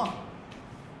 Pnei Lavan.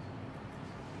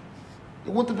 It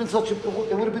wouldn't have been such a,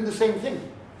 it would have been the same thing.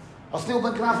 Osniel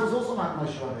ben Kenaz was also not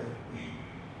Moshe Rabbeinu.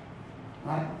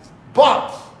 Right?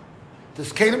 But, the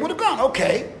Skanim would have gone,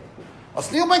 okay.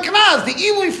 Osniel ben Kenaz, the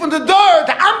Eloi from the door,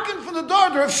 the Amkin from the door,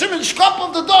 the Rav Shimon Shkop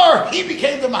of the door, he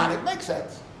became the man. It makes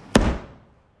sense.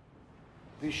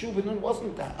 The Yeshua ben Nun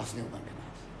wasn't that Osniel ben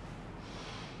Kenaz.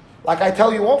 Like I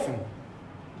tell you often,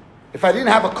 if I didn't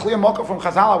have a clear mocha from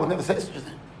Chazal, I would never say such a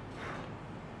thing.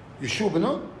 Yeshua ben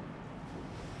Nun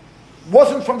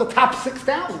wasn't from the top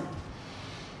 6,000. Could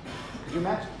you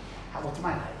imagine? What's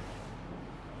my life?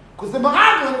 Because the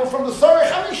Meraglim were from the Sorei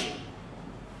Chamishi.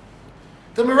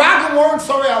 The Meraglim weren't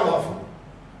Sorei Alofim.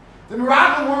 The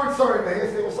Meraglim weren't Sorei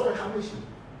Meis, they were Sorei Chamishi.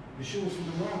 Yeshua was from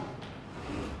the Meraglim.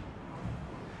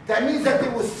 That means that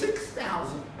there were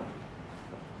 6,000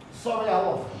 Sorei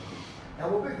Alofim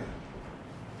that were bigger.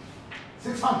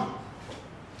 600.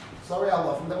 Sorry,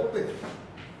 Alofim that were bigger.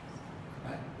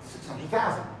 Right?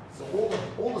 600,000. So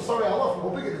all the Sorry Alofim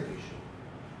were bigger than Yeshua.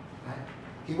 Right?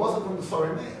 He wasn't from the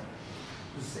Sorry Meir.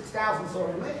 There was 6,000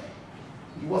 Sorry Meir.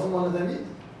 He wasn't one of them either.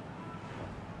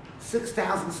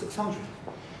 6,600.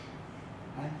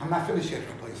 Right? I'm not finished yet,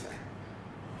 Rabbi say.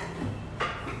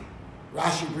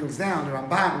 Rashi brings down the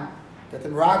Ramban that the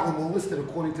Meraglim were listed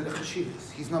according to the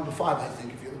Chashivas. He's number 5, I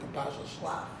think, if you look at Parshas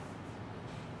Shlach.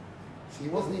 So he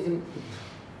wasn't even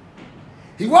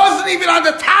on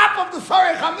the top of the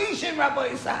Sorei Chamishim,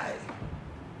 Rabbi say.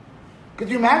 Could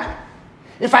you imagine?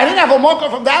 If I didn't have a mocha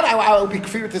from that, I would be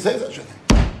kfir to say such a thing.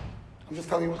 I'm just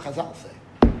telling you what Chazal say.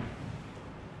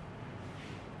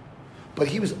 But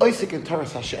he was Isaac in Torah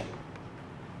Hashem.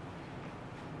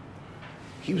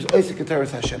 He was Isaac in Torah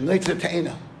Hashem. Neitzer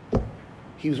Ta'ina.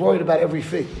 He was worried about every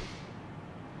fig.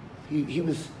 He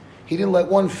didn't let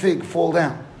one fig fall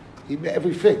down.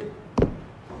 Every fig.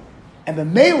 And the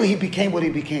male he became what he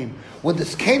became. When the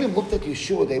Skanim looked at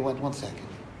Yeshua, they went, 1 second.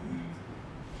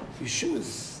 Yeshua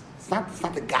is, it's not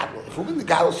the Gadol. If we're in the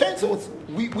Gadol Shem, so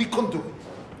we couldn't do it.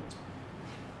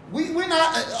 We're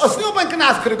not, Osniel ben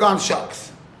Kenaz could have gone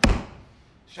shucks.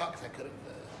 Shucks, I could have.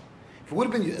 If it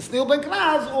would have been Osniel ben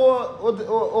Kenaz or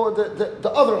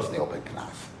the other Osniel ben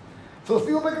Kenaz. So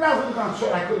Osniel ben Kenaz would have gone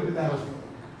shucks, I could have been that Osniel ben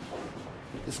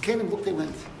Kenaz. The Skanim looked, they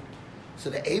went. So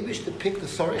the Abish to pick the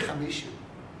Sorei Chamishim.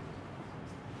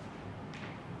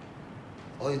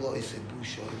 Oy lo ise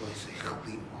busha, oy lo ise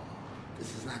chlima.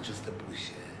 This is not just a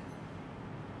busha.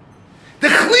 The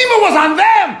chlima was on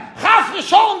them. Chas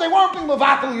v'sholem, they weren't being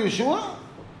mevatel Yeshua.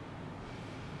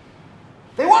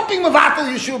 They weren't being mevatel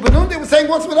Yeshua Benun. They were saying,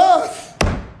 what's with us?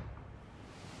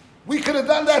 We could have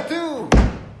done that too.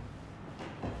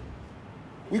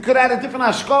 We could have had a different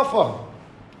hashkafa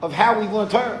of how we learn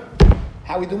Torah,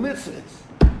 how we do mitzvahs.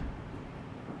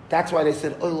 That's why they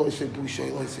said, Oy lo ise busha,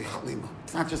 oy lo ise chlima.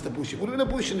 It's not just a busha. It would have been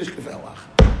a busha in the shkevelach.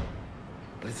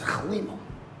 But it's a chlima.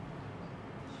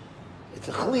 It's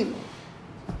a chlima.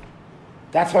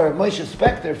 That's why Moshe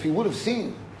Spector, if he would have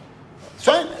seen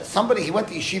So somebody he went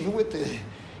to yeshiva with,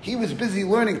 he was busy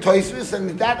learning Tosfos,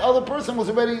 and that other person was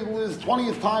already his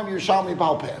 20th time Yerushalmi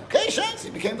Baal Peh. Okay, Shans, he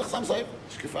became the Chassam Sefer.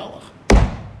 Shkifalach.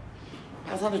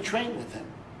 I was on a train with him.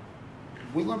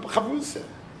 We learned B'chavrusa.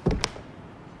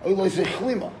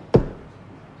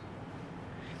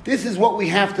 This is what we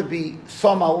have to be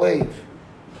Som Alev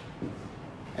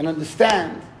and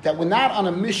understand that we're not on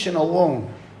a mission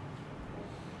alone.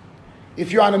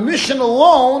 If you're on a mission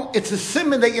alone, it's a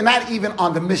simon that you're not even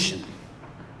on the mission.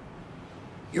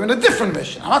 You're in a different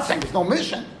mission. I'm not saying there's no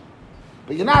mission,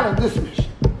 but you're not in this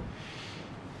mission.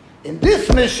 In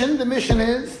this mission, the mission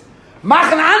is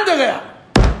Machen andere.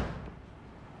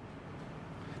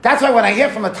 That's why when I hear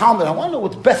from a Talmud, I want to know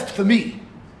what's best for me.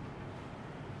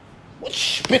 What's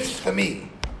spitz for me?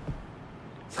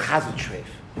 It's Chazar Treif.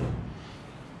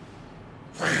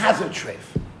 It's Chazar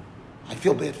Treif. I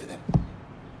feel bad for them.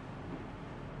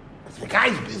 Because the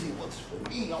guy's busy. What's for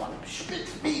me? I want to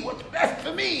spitz me. What's best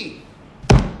for me?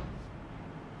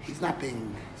 He's not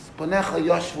being Spanecha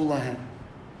Yoshvu Lahem.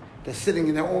 They're sitting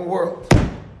in their own world.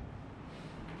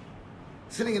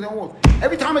 Sitting in their own world.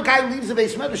 Every time a guy leaves the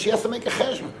base medrash, he has to make a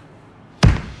cheshbon.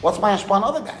 What's my hashpah on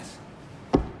other guys?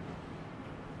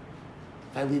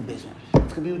 If I leave base medrash,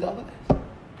 what's going to be with the other guys?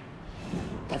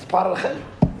 That's part of the cheshbon.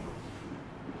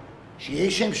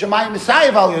 She'eshem shemayim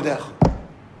misayev al yodecha.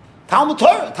 Talmud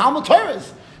Torah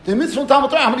is the mitzvah of Talmud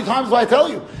Torah. How many times do I tell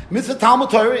you? Mitzvah Talmud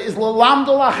Torah is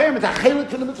l'lamdo lachem. It's a chelik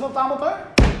for the mitzvah of Talmud Torah.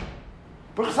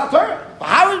 Parshas Torah.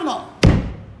 B'harivna.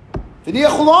 V'niyah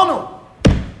chulanu.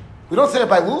 We don't say it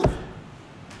by lulav.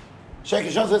 Sheikh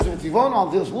Yishon says it tivon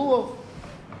on this lulav.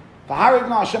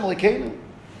 V'harivna Hashem lekeinu.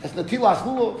 Es natilas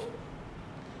lulav.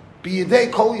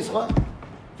 B'yidei kol Yisrael.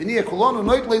 V'niyah chulanu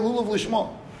noit le lulav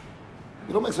lishmo.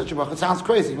 You don't make such a bracha. It sounds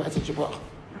crazy, right? Such a bracha.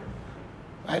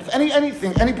 Right? If any other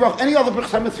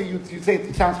bracha mitzvah you say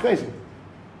it sounds crazy.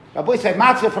 Rabbi said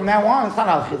matzah from now on. It's not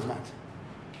al chidz matzah.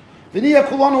 V'niyah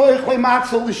kulanu oichlei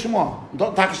matzah lishmo.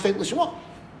 Don't take a state lishmo.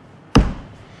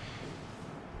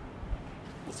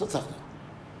 What's up now?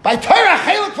 By Torah,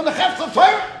 chelik from the chefs of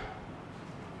Torah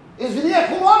is v'niyah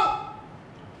kulanu.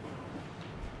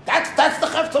 That's the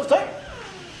chefs of Torah.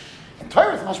 And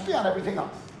Torah is mashpia on everything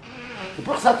else. The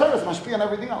Parshas Torah is mashpia on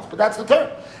everything else, but that's the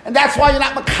Torah, and that's why you're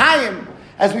not makayim,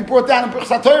 as we brought down in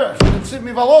Parshas Torah.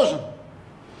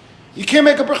 You can't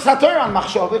make a Parshas Torah on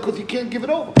machshava because you can't give it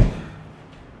over.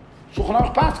 Shulchan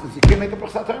Aruch Paskins, you can't make a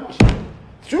Parshas Torah machshava.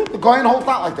 It's true. The Goyen holds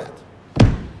not like that.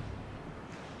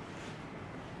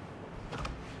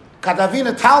 Kadavin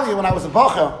Italia, when I was a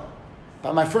bocher,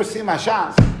 by my first Sima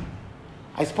Shas,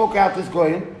 I spoke out this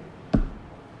Goyen,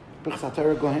 Parshas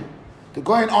Torah Goyen. The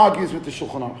Goyen argues with the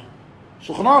Shulchan Aruch.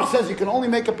 Shulchan Aruch says you can only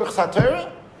make a Parshas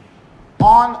Torah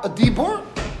on a dibur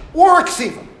or a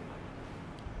ksiva.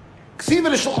 Ksiva,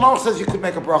 the Shulchan Aruch says you could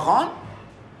make a bracha on,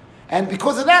 and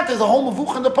because of that, there's a whole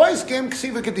mavuch in the poskim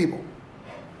ksiva kedibur.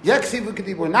 Yeah, ksiva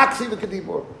kedibur, not ksiva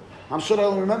kedibur. I'm sure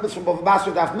they'll remember this from Bava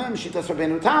Basra Daf Mem, Shitas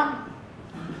Rabbeinu Tam.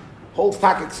 Holds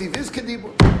taka ksiva is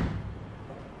kedibur.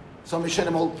 Some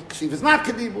Mishanim hold ksiva is not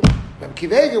kedibur. Rabbi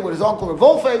Kivega with his uncle Rav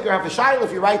Wolfeger have a shayla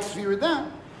if you write Sfira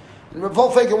down. And Rav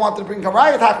Wolfeger wanted to bring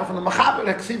Karayat Haka from the Machaber,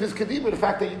 like ksiva is kedibur, the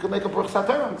fact that you could make a Parshas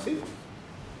Torah on ksiva.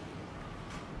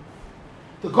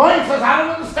 The Goyen says, I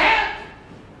don't understand.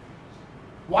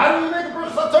 Why do you make a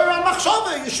Parshas Torah on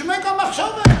machshava? You should make on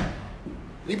machshava.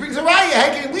 He brings a raya,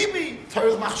 Hegei Libi,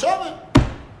 Torah's machshava.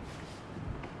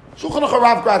 Shulchan Aruch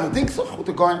Rav Grad Dinksach with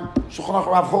the Goyen. Shulchan Aruch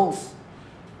Rav holds.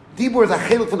 Dibur is a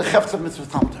chelik from the chefts of mitzvah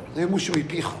Talmud Torah. They mushu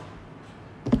mipicha.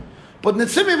 But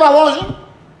Nitzimi Valozhin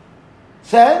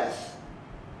says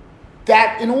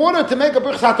that in order to make a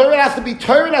Parshas Torah, it has to be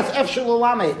Torah that's efshel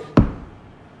l'lamed.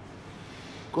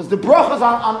 Because the bracha is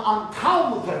on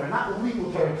Talmud Torah, not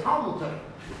legal Torah, Talmud Torah.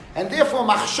 And therefore,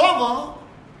 machshava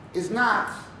is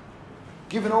not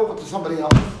given over to somebody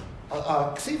else.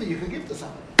 A ksiva you can give to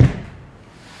somebody.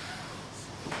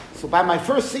 So by my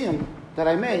first siyum that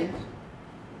I made,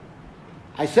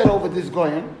 I said over this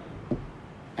Goyen,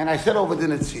 and I said over the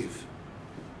Netziv.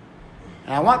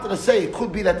 And I wanted to say, it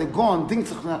could be that the Goyen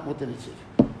thinks not with the Netziv.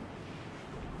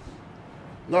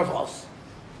 Nor for us.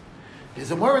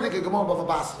 There's a word in the Gemara Bava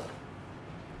Basra.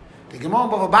 The Gemara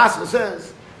Bava Basra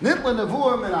says, Nitla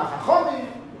Nevuah min HaChachamim,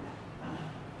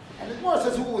 and the Gemara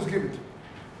says who it was given to.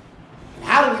 And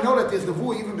how do we know that there's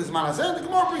Nevuah even Bisman Hazeh? The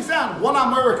Gemara brings down, one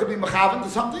Amora could be Mechavan to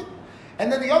something,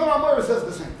 and then the other Amora says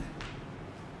the same thing.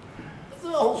 That's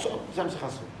the whole show.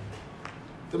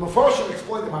 The Mefarshim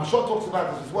explained, the Maharshal talks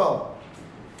about this as well,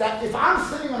 that if I'm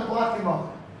sitting on a black Gemara,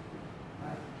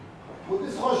 right, would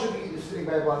this Choshev be sitting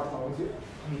by a black Gemara with you?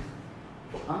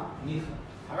 Huh? Nicha.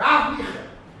 Harav Nicha.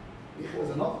 Nicha was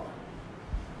another.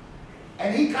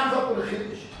 and he comes up with a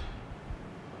chiddush,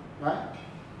 right?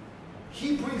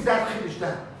 He brings that chiddush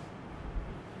down.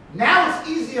 Now it's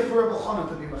easier for Rabbi Chanan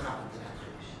to be mechabed to that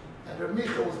chiddush. And Rabbi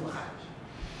Micha was mechabed.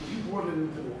 He brought it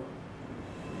into the world.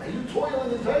 Now you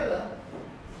toiling in Torah,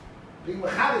 being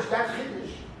mechabed that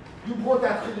chiddush, you brought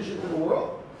that chiddush into the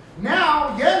world.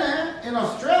 Now Yene in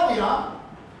Australia,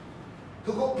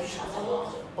 to go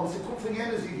on the cook for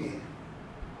Yene's Yidin.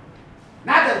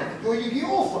 Not that you're Yidin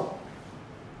also.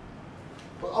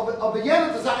 But of the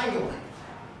Yene to Zayin.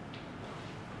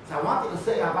 So I wanted to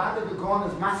say, I wanted to go on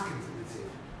as masking to the Tzir.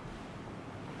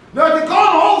 No, the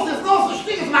Gon holds there's no such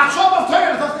thing as Machshov of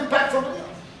Torah, it doesn't impact somebody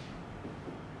else.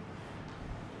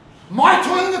 My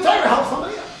toil in the Torah helps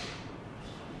somebody else.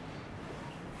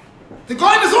 The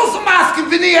Gon is also masking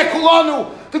Viniyah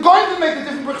Kulanu. The Goyim didn't make a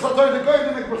different Birchas HaTorah. The Goyim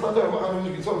didn't make Birchas HaTorah.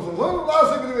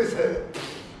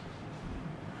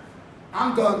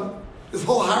 I'm done. This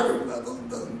whole Harvard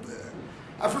doesn't.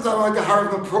 I first I like a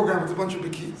Harvard program with a bunch of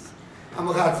bikis. I'm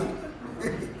a Hatzi.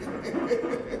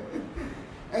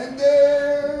 And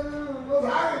what's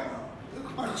Harvard?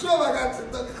 I got to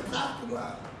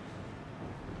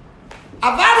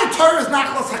Avodah Torah is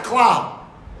Nachlas HaKlal.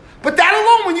 But that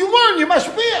alone, when you learn, you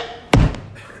must be it.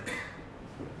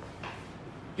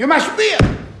 You must be it.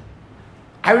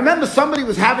 I remember somebody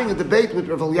was having a debate with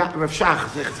Rav Shach. Rav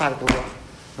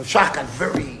Shach got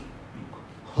very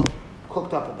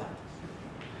hooked up about this.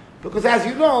 Because as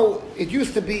you know, it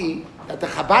used to be that the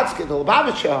Chabadske, the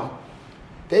Lubavitcher,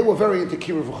 they were very into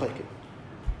Kiruv V'Chokim.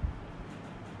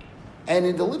 And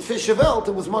in the Litvish Welt,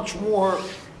 it was much more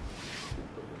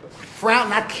frowned,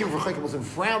 not Kiruv V'Chokim wasn't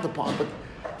frowned upon, but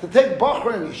to take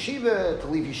Bachar and Yeshiva, to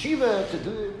leave Yeshiva, to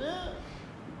do,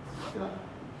 you know.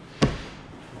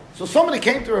 So somebody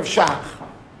came to Rav Shach.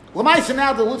 L'maisa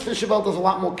now the Litvish Welt does a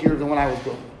lot more Kiruv than when I was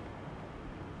doing.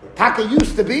 Taka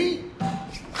used to be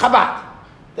Chabad.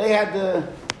 They had the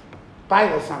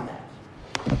Bibles on that.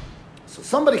 So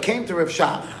somebody came to Rav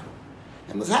Shach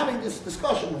and was having this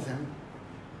discussion with him.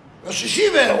 Rosh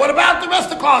Hashiva, what about the rest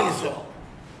of Klal Yisrael?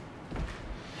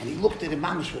 And he looked at him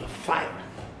mamish with a fire.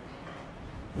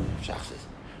 Rav Shach says,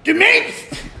 "Du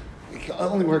meinst," it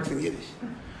only works in Yiddish.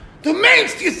 "Du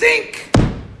meinst, you think,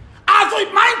 also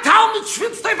if my Talmud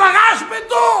schwitzt auf a Rashba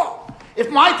do, if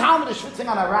my Talmud is schwitzing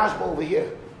on a Rashba over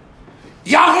here,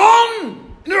 Yaron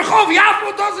in Rehov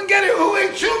Yafo doesn't get it, who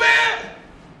ain't Shumeh?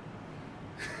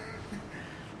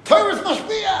 Torah's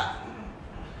mashpiyah.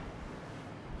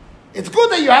 It's good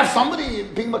that you have somebody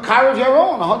being Makar of your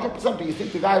own, 100%, but you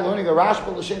think the guy learning a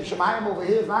Rashba L'Shem Shemayim over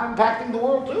here is not impacting the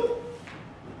world too?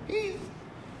 He's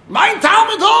my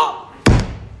Talmud, huh?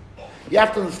 You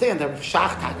have to understand that Rav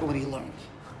Shach Taka, when he learned,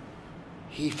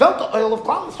 he felt the oil of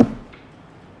Klal Yisrael.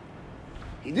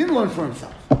 He didn't learn for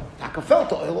himself. Taka felt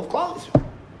the oil of Klal Yisrael.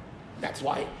 That's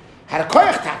why he had a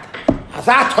koyach Taka.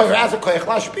 Hazat Torah has a koyach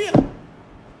lashpiyah.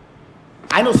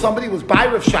 I know somebody who was by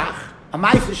Rav Shach, a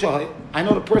Maisa Shohay. I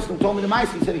know the person who told me the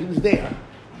Maisa, he said he was there.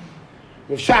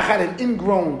 Rav Shach had an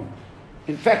ingrown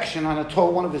infection on a toe,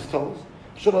 one of his toes.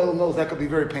 Shul knows that could be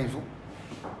very painful.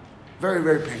 Very,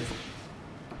 very painful.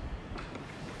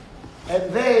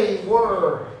 And they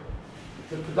were,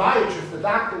 the podiatrist, the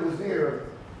doctor was there,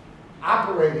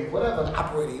 operating, he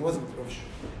wasn't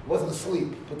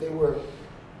asleep, but they were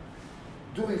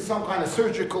doing some kind of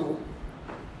surgical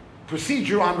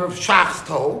procedure on Rav Shach's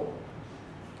toe.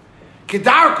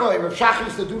 Kedarkoi, Rav Shach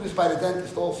used to do this by the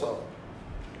dentist also.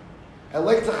 I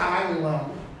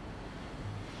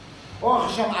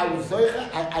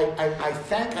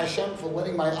thank Hashem for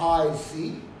letting my eyes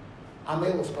see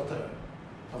Amelus Pater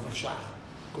of Rav Shach.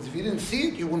 Because if you didn't see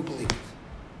it, you wouldn't believe it.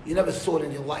 You never saw it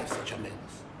in your life, such Amelus.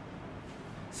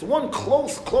 So one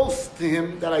close to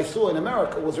him that I saw in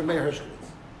America was Rav Meir Hershkowitz.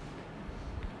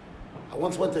 I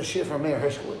once went to a shiur from Meir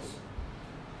Hershkowitz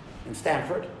in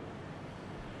Stanford.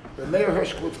 Rav Meir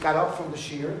Hershkowitz got up from the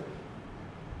shiur,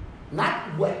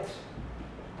 not wet.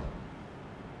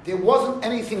 There wasn't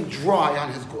anything dry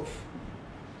on his goof.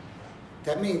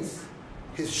 That means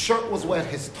his shirt was wet,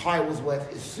 his tie was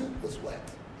wet, his suit was wet,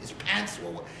 his pants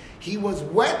were wet. He was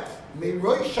wet.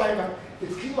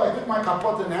 It's cute. I took my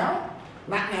kapota now.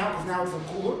 Not now, because now it's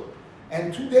cooler.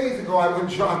 And 2 days ago, I went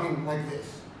jogging like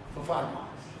this for 5 miles.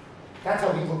 That's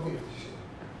how he looked at the shiur.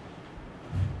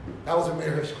 That was a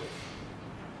Meir Hershkowitz.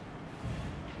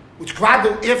 Which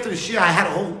after the shiur, I had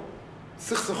a whole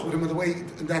sichsach with him in the way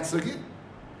that's the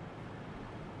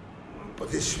But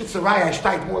the Schwitzerei, I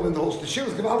steigt more than the whole. The shiur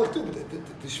was gewaltig too, but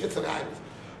the Schwitzerei was.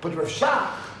 But Rav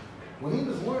Shach, when he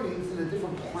was learning, he was in a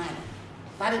different planet.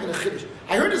 Not even a chiddush.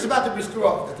 I heard this about the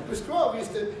Briskerov. That the Briskerov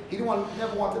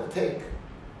never wanted to take,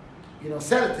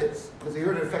 sedatives because he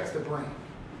heard it affects the brain.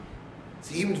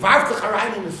 So he would vartach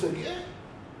harayin in the sugya,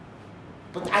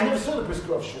 but I never saw the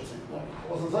brisker of Shulzin. It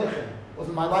wasn't Zeichen. It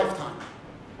wasn't my lifetime.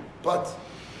 But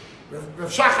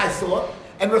Rav Shach I saw,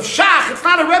 and Rav Shach, it's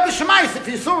not a Rebbe Shemais. If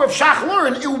you saw Rav Shach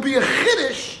learn, it would be a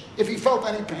chiddush if he felt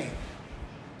any pain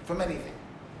from anything.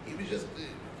 He was just,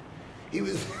 he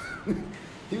was.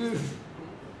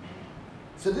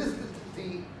 So the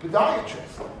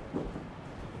podiatrist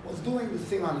was doing this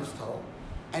thing on his toe,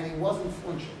 and he wasn't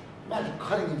flinching. Imagine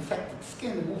cutting infected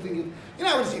skin and moving it. You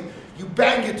know, you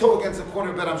bang your toe against a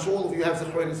corner bed. I'm sure all of you have the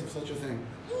Achrayus of such a thing.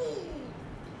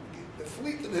 The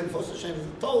fleet of him, for such a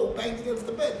toe banged against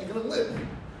the bed. You're going to live.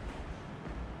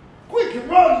 Quick, you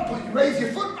run, you raise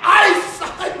your foot. Ice!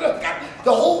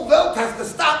 The whole belt has to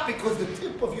stop because the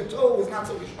tip of your toe is not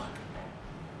so geschmack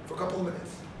for a couple of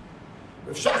minutes.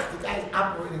 Rav Shach, the guy's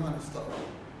operating on his toe.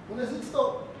 What is it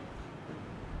still?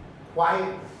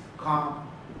 Quiet, calm.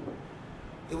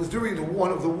 It was during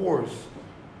one of the wars,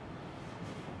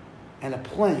 and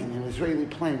an Israeli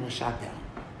plane was shot down.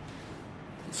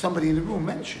 And somebody in the room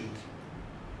mentioned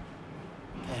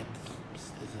that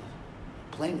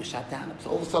a plane was shot down. So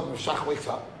all of a sudden, Rav Shach wakes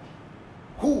up.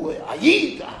 Who?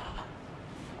 Ayid,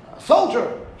 a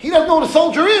soldier. He doesn't know what a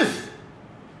soldier is.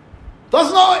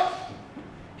 Doesn't know it.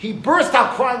 He burst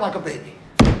out crying like a baby.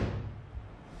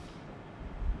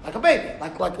 Like a baby.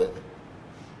 Like a...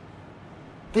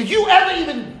 Did you ever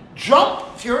even jump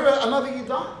if you heard another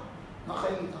Yidon? No,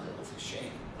 it's a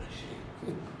shame. What a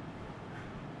shame.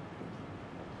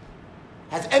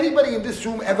 Has anybody in this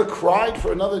room ever cried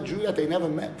for another Jew that they never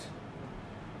met?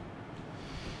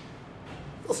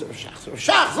 Rav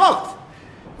Shach sagt,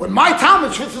 when my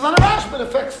Talmud schwitzes on a Rashba, it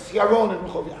affects Yaron and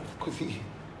Rechov Yav, because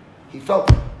he felt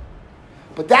it.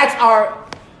 But that's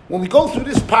when we go through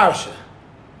this parsha,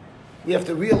 we have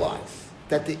to realize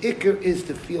that the ikr is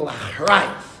to feel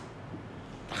Achrayus.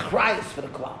 Achrayus for the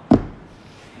Klal.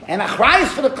 And Achrayus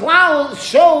for the Klal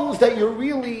shows that you're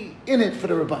really in it for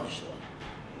the Rabbi Shalom.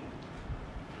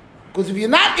 Because if you're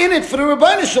not in it for the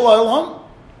Rabbi Shalom,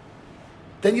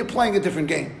 then you're playing a different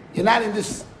game. You're not in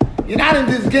this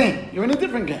game. You're in a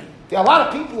different game. There are a lot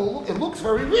of people, it looks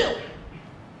very real.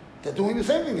 They're doing the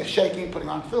same thing. They're shaking, putting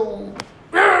on film.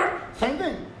 Same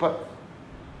thing. But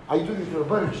are you doing it for the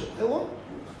Rabbi Shalom?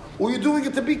 Or you're doing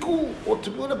it to be cool, or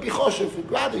to be choshev.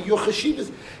 Rather, your cheshiv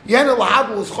is Yena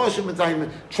Lahabu is choshev with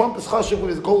Trump is choshev with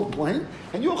his gold plane,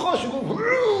 and you're choshev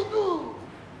going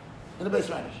in the base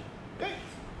radish. Okay,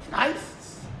 it's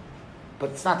nice,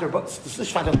 but it's not their. It's not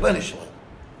for the Rebbeinu Shalom.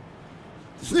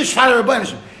 It's not for the Rebbeinu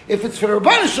Shalom. If it's for the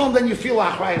Rebbeinu Shalom, then you feel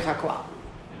Achrayus HaKlal.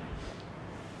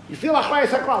 You feel Achrayus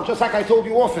HaKlal, just like I told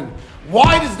you often.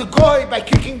 Why does the guy, by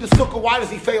kicking the sukkah, why does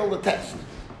he fail the test?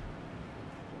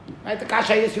 Right, the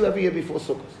kasha is you every year before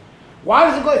Sukkot. Why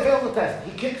does the guy fail the test?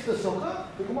 He kicks the sukkah.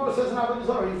 The Gemara says in Avodah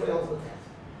Zarah he fails the test.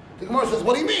 The Gemara says,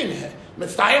 what do you mean?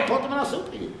 Mitzvah potem and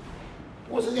sukkah. The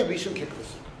Gemara says, yeah, but he shouldn't kick the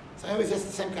sukkah. So I always ask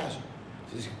the same kasha.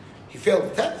 He failed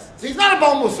the test. So he's not a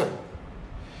Baal Musar.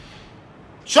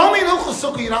 Show me in Hilchos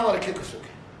Sukkah you're not allowed to kick a sukkah.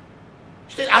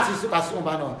 Steht Asi Sukkah Asum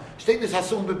Bano. Steht Nis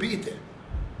Asum Bebiite.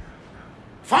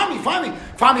 Find me a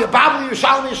Babli, a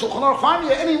Shalmi, a Shulchan Aruch. Find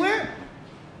me anywhere.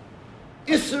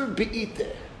 Isser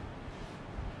be'ite.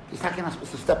 He's not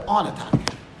supposed to step on a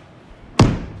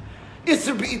tanya.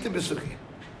 Isser be'ite b'sukkah.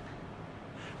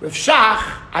 Rav Shach,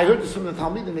 I heard this from the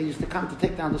Talmidim, they used to come to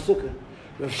take down the sukkah.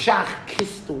 Rav Shach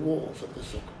kissed the walls of the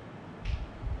sukkah.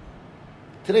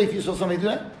 Today, if you saw somebody do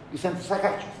that, you sent to a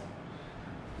psychiatrist.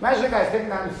 Imagine a guy taking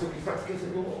down the sukkah, he starts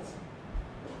kissing the walls.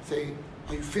 Say,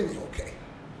 are you feeling okay?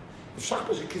 Rav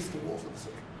Shach should kiss the walls of the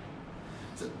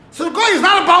sukkah. So the guy is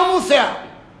not a Baal Musar.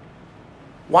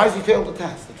 Why does he fail the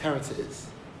test? The teretz is.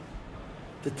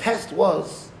 The test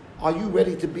was, are you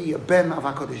ready to be a ben of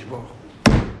HaKadosh Baruch Hu?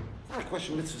 It's not a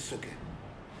question of mitzvah sukkah.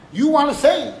 You want to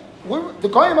say, the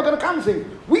Goyim are going to come and say,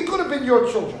 we could have been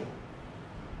your children.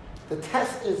 The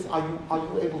test is, are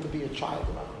you able to be a child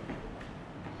of HaKadosh?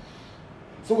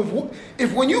 So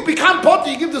if when you become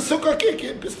potter, you give the sukkah kick,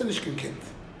 you're bist nicht kein Kind.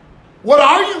 What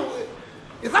are you?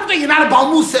 It's not that you're not a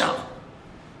Baal Musar.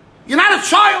 You're not a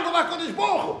child of HaKadosh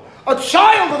Baruch Hu. A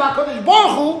child of HaKadosh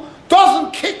Baruch Hu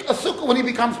doesn't kick a sukkah when he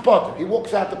becomes potter. He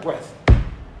walks out the press.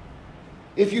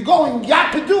 If you're going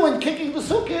yapidu and kicking the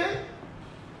sukkah,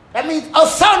 that means a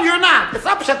son you're not. It's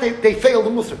not that they failed the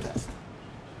Musar test.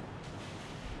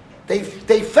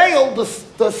 They failed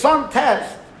the son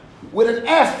test with an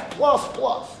F++.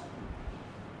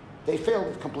 They failed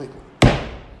it completely.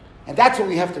 And that's what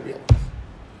we have to realize.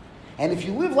 And if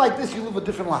you live like this, you live a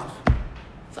different life.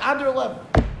 It's under 11.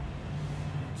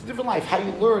 It's a different life. How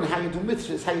you learn, how you do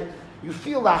mitzvahs, how you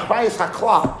feel the Achrayus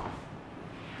HaKlal.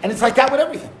 And it's like that with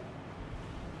everything.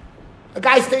 A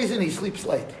guy stays in, he sleeps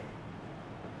late.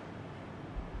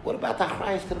 What about the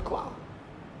Achrayus to the Klal?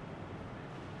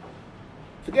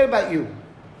 Forget about you.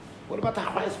 What about the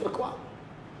Achrayus for the Klal?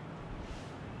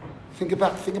 Think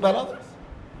about others.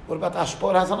 What about the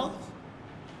Ashpor has on others?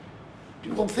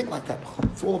 People don't think like that.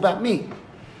 It's all about me.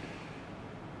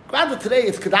 Rather today,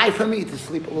 it's kedai for me to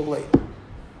sleep a little late.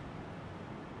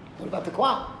 What about the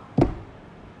Klal?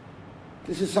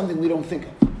 This is something we don't think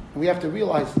of. And we have to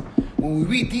realize when we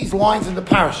read these lines in the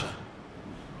parasha,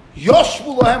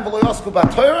 Yoshvu lohem v'lo yosku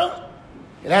b'Torah,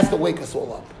 it has to wake us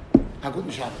all up.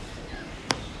 Haguten Shabbos.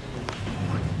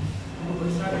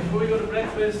 Before we go to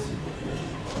breakfast,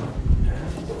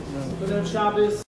 good Shabbos.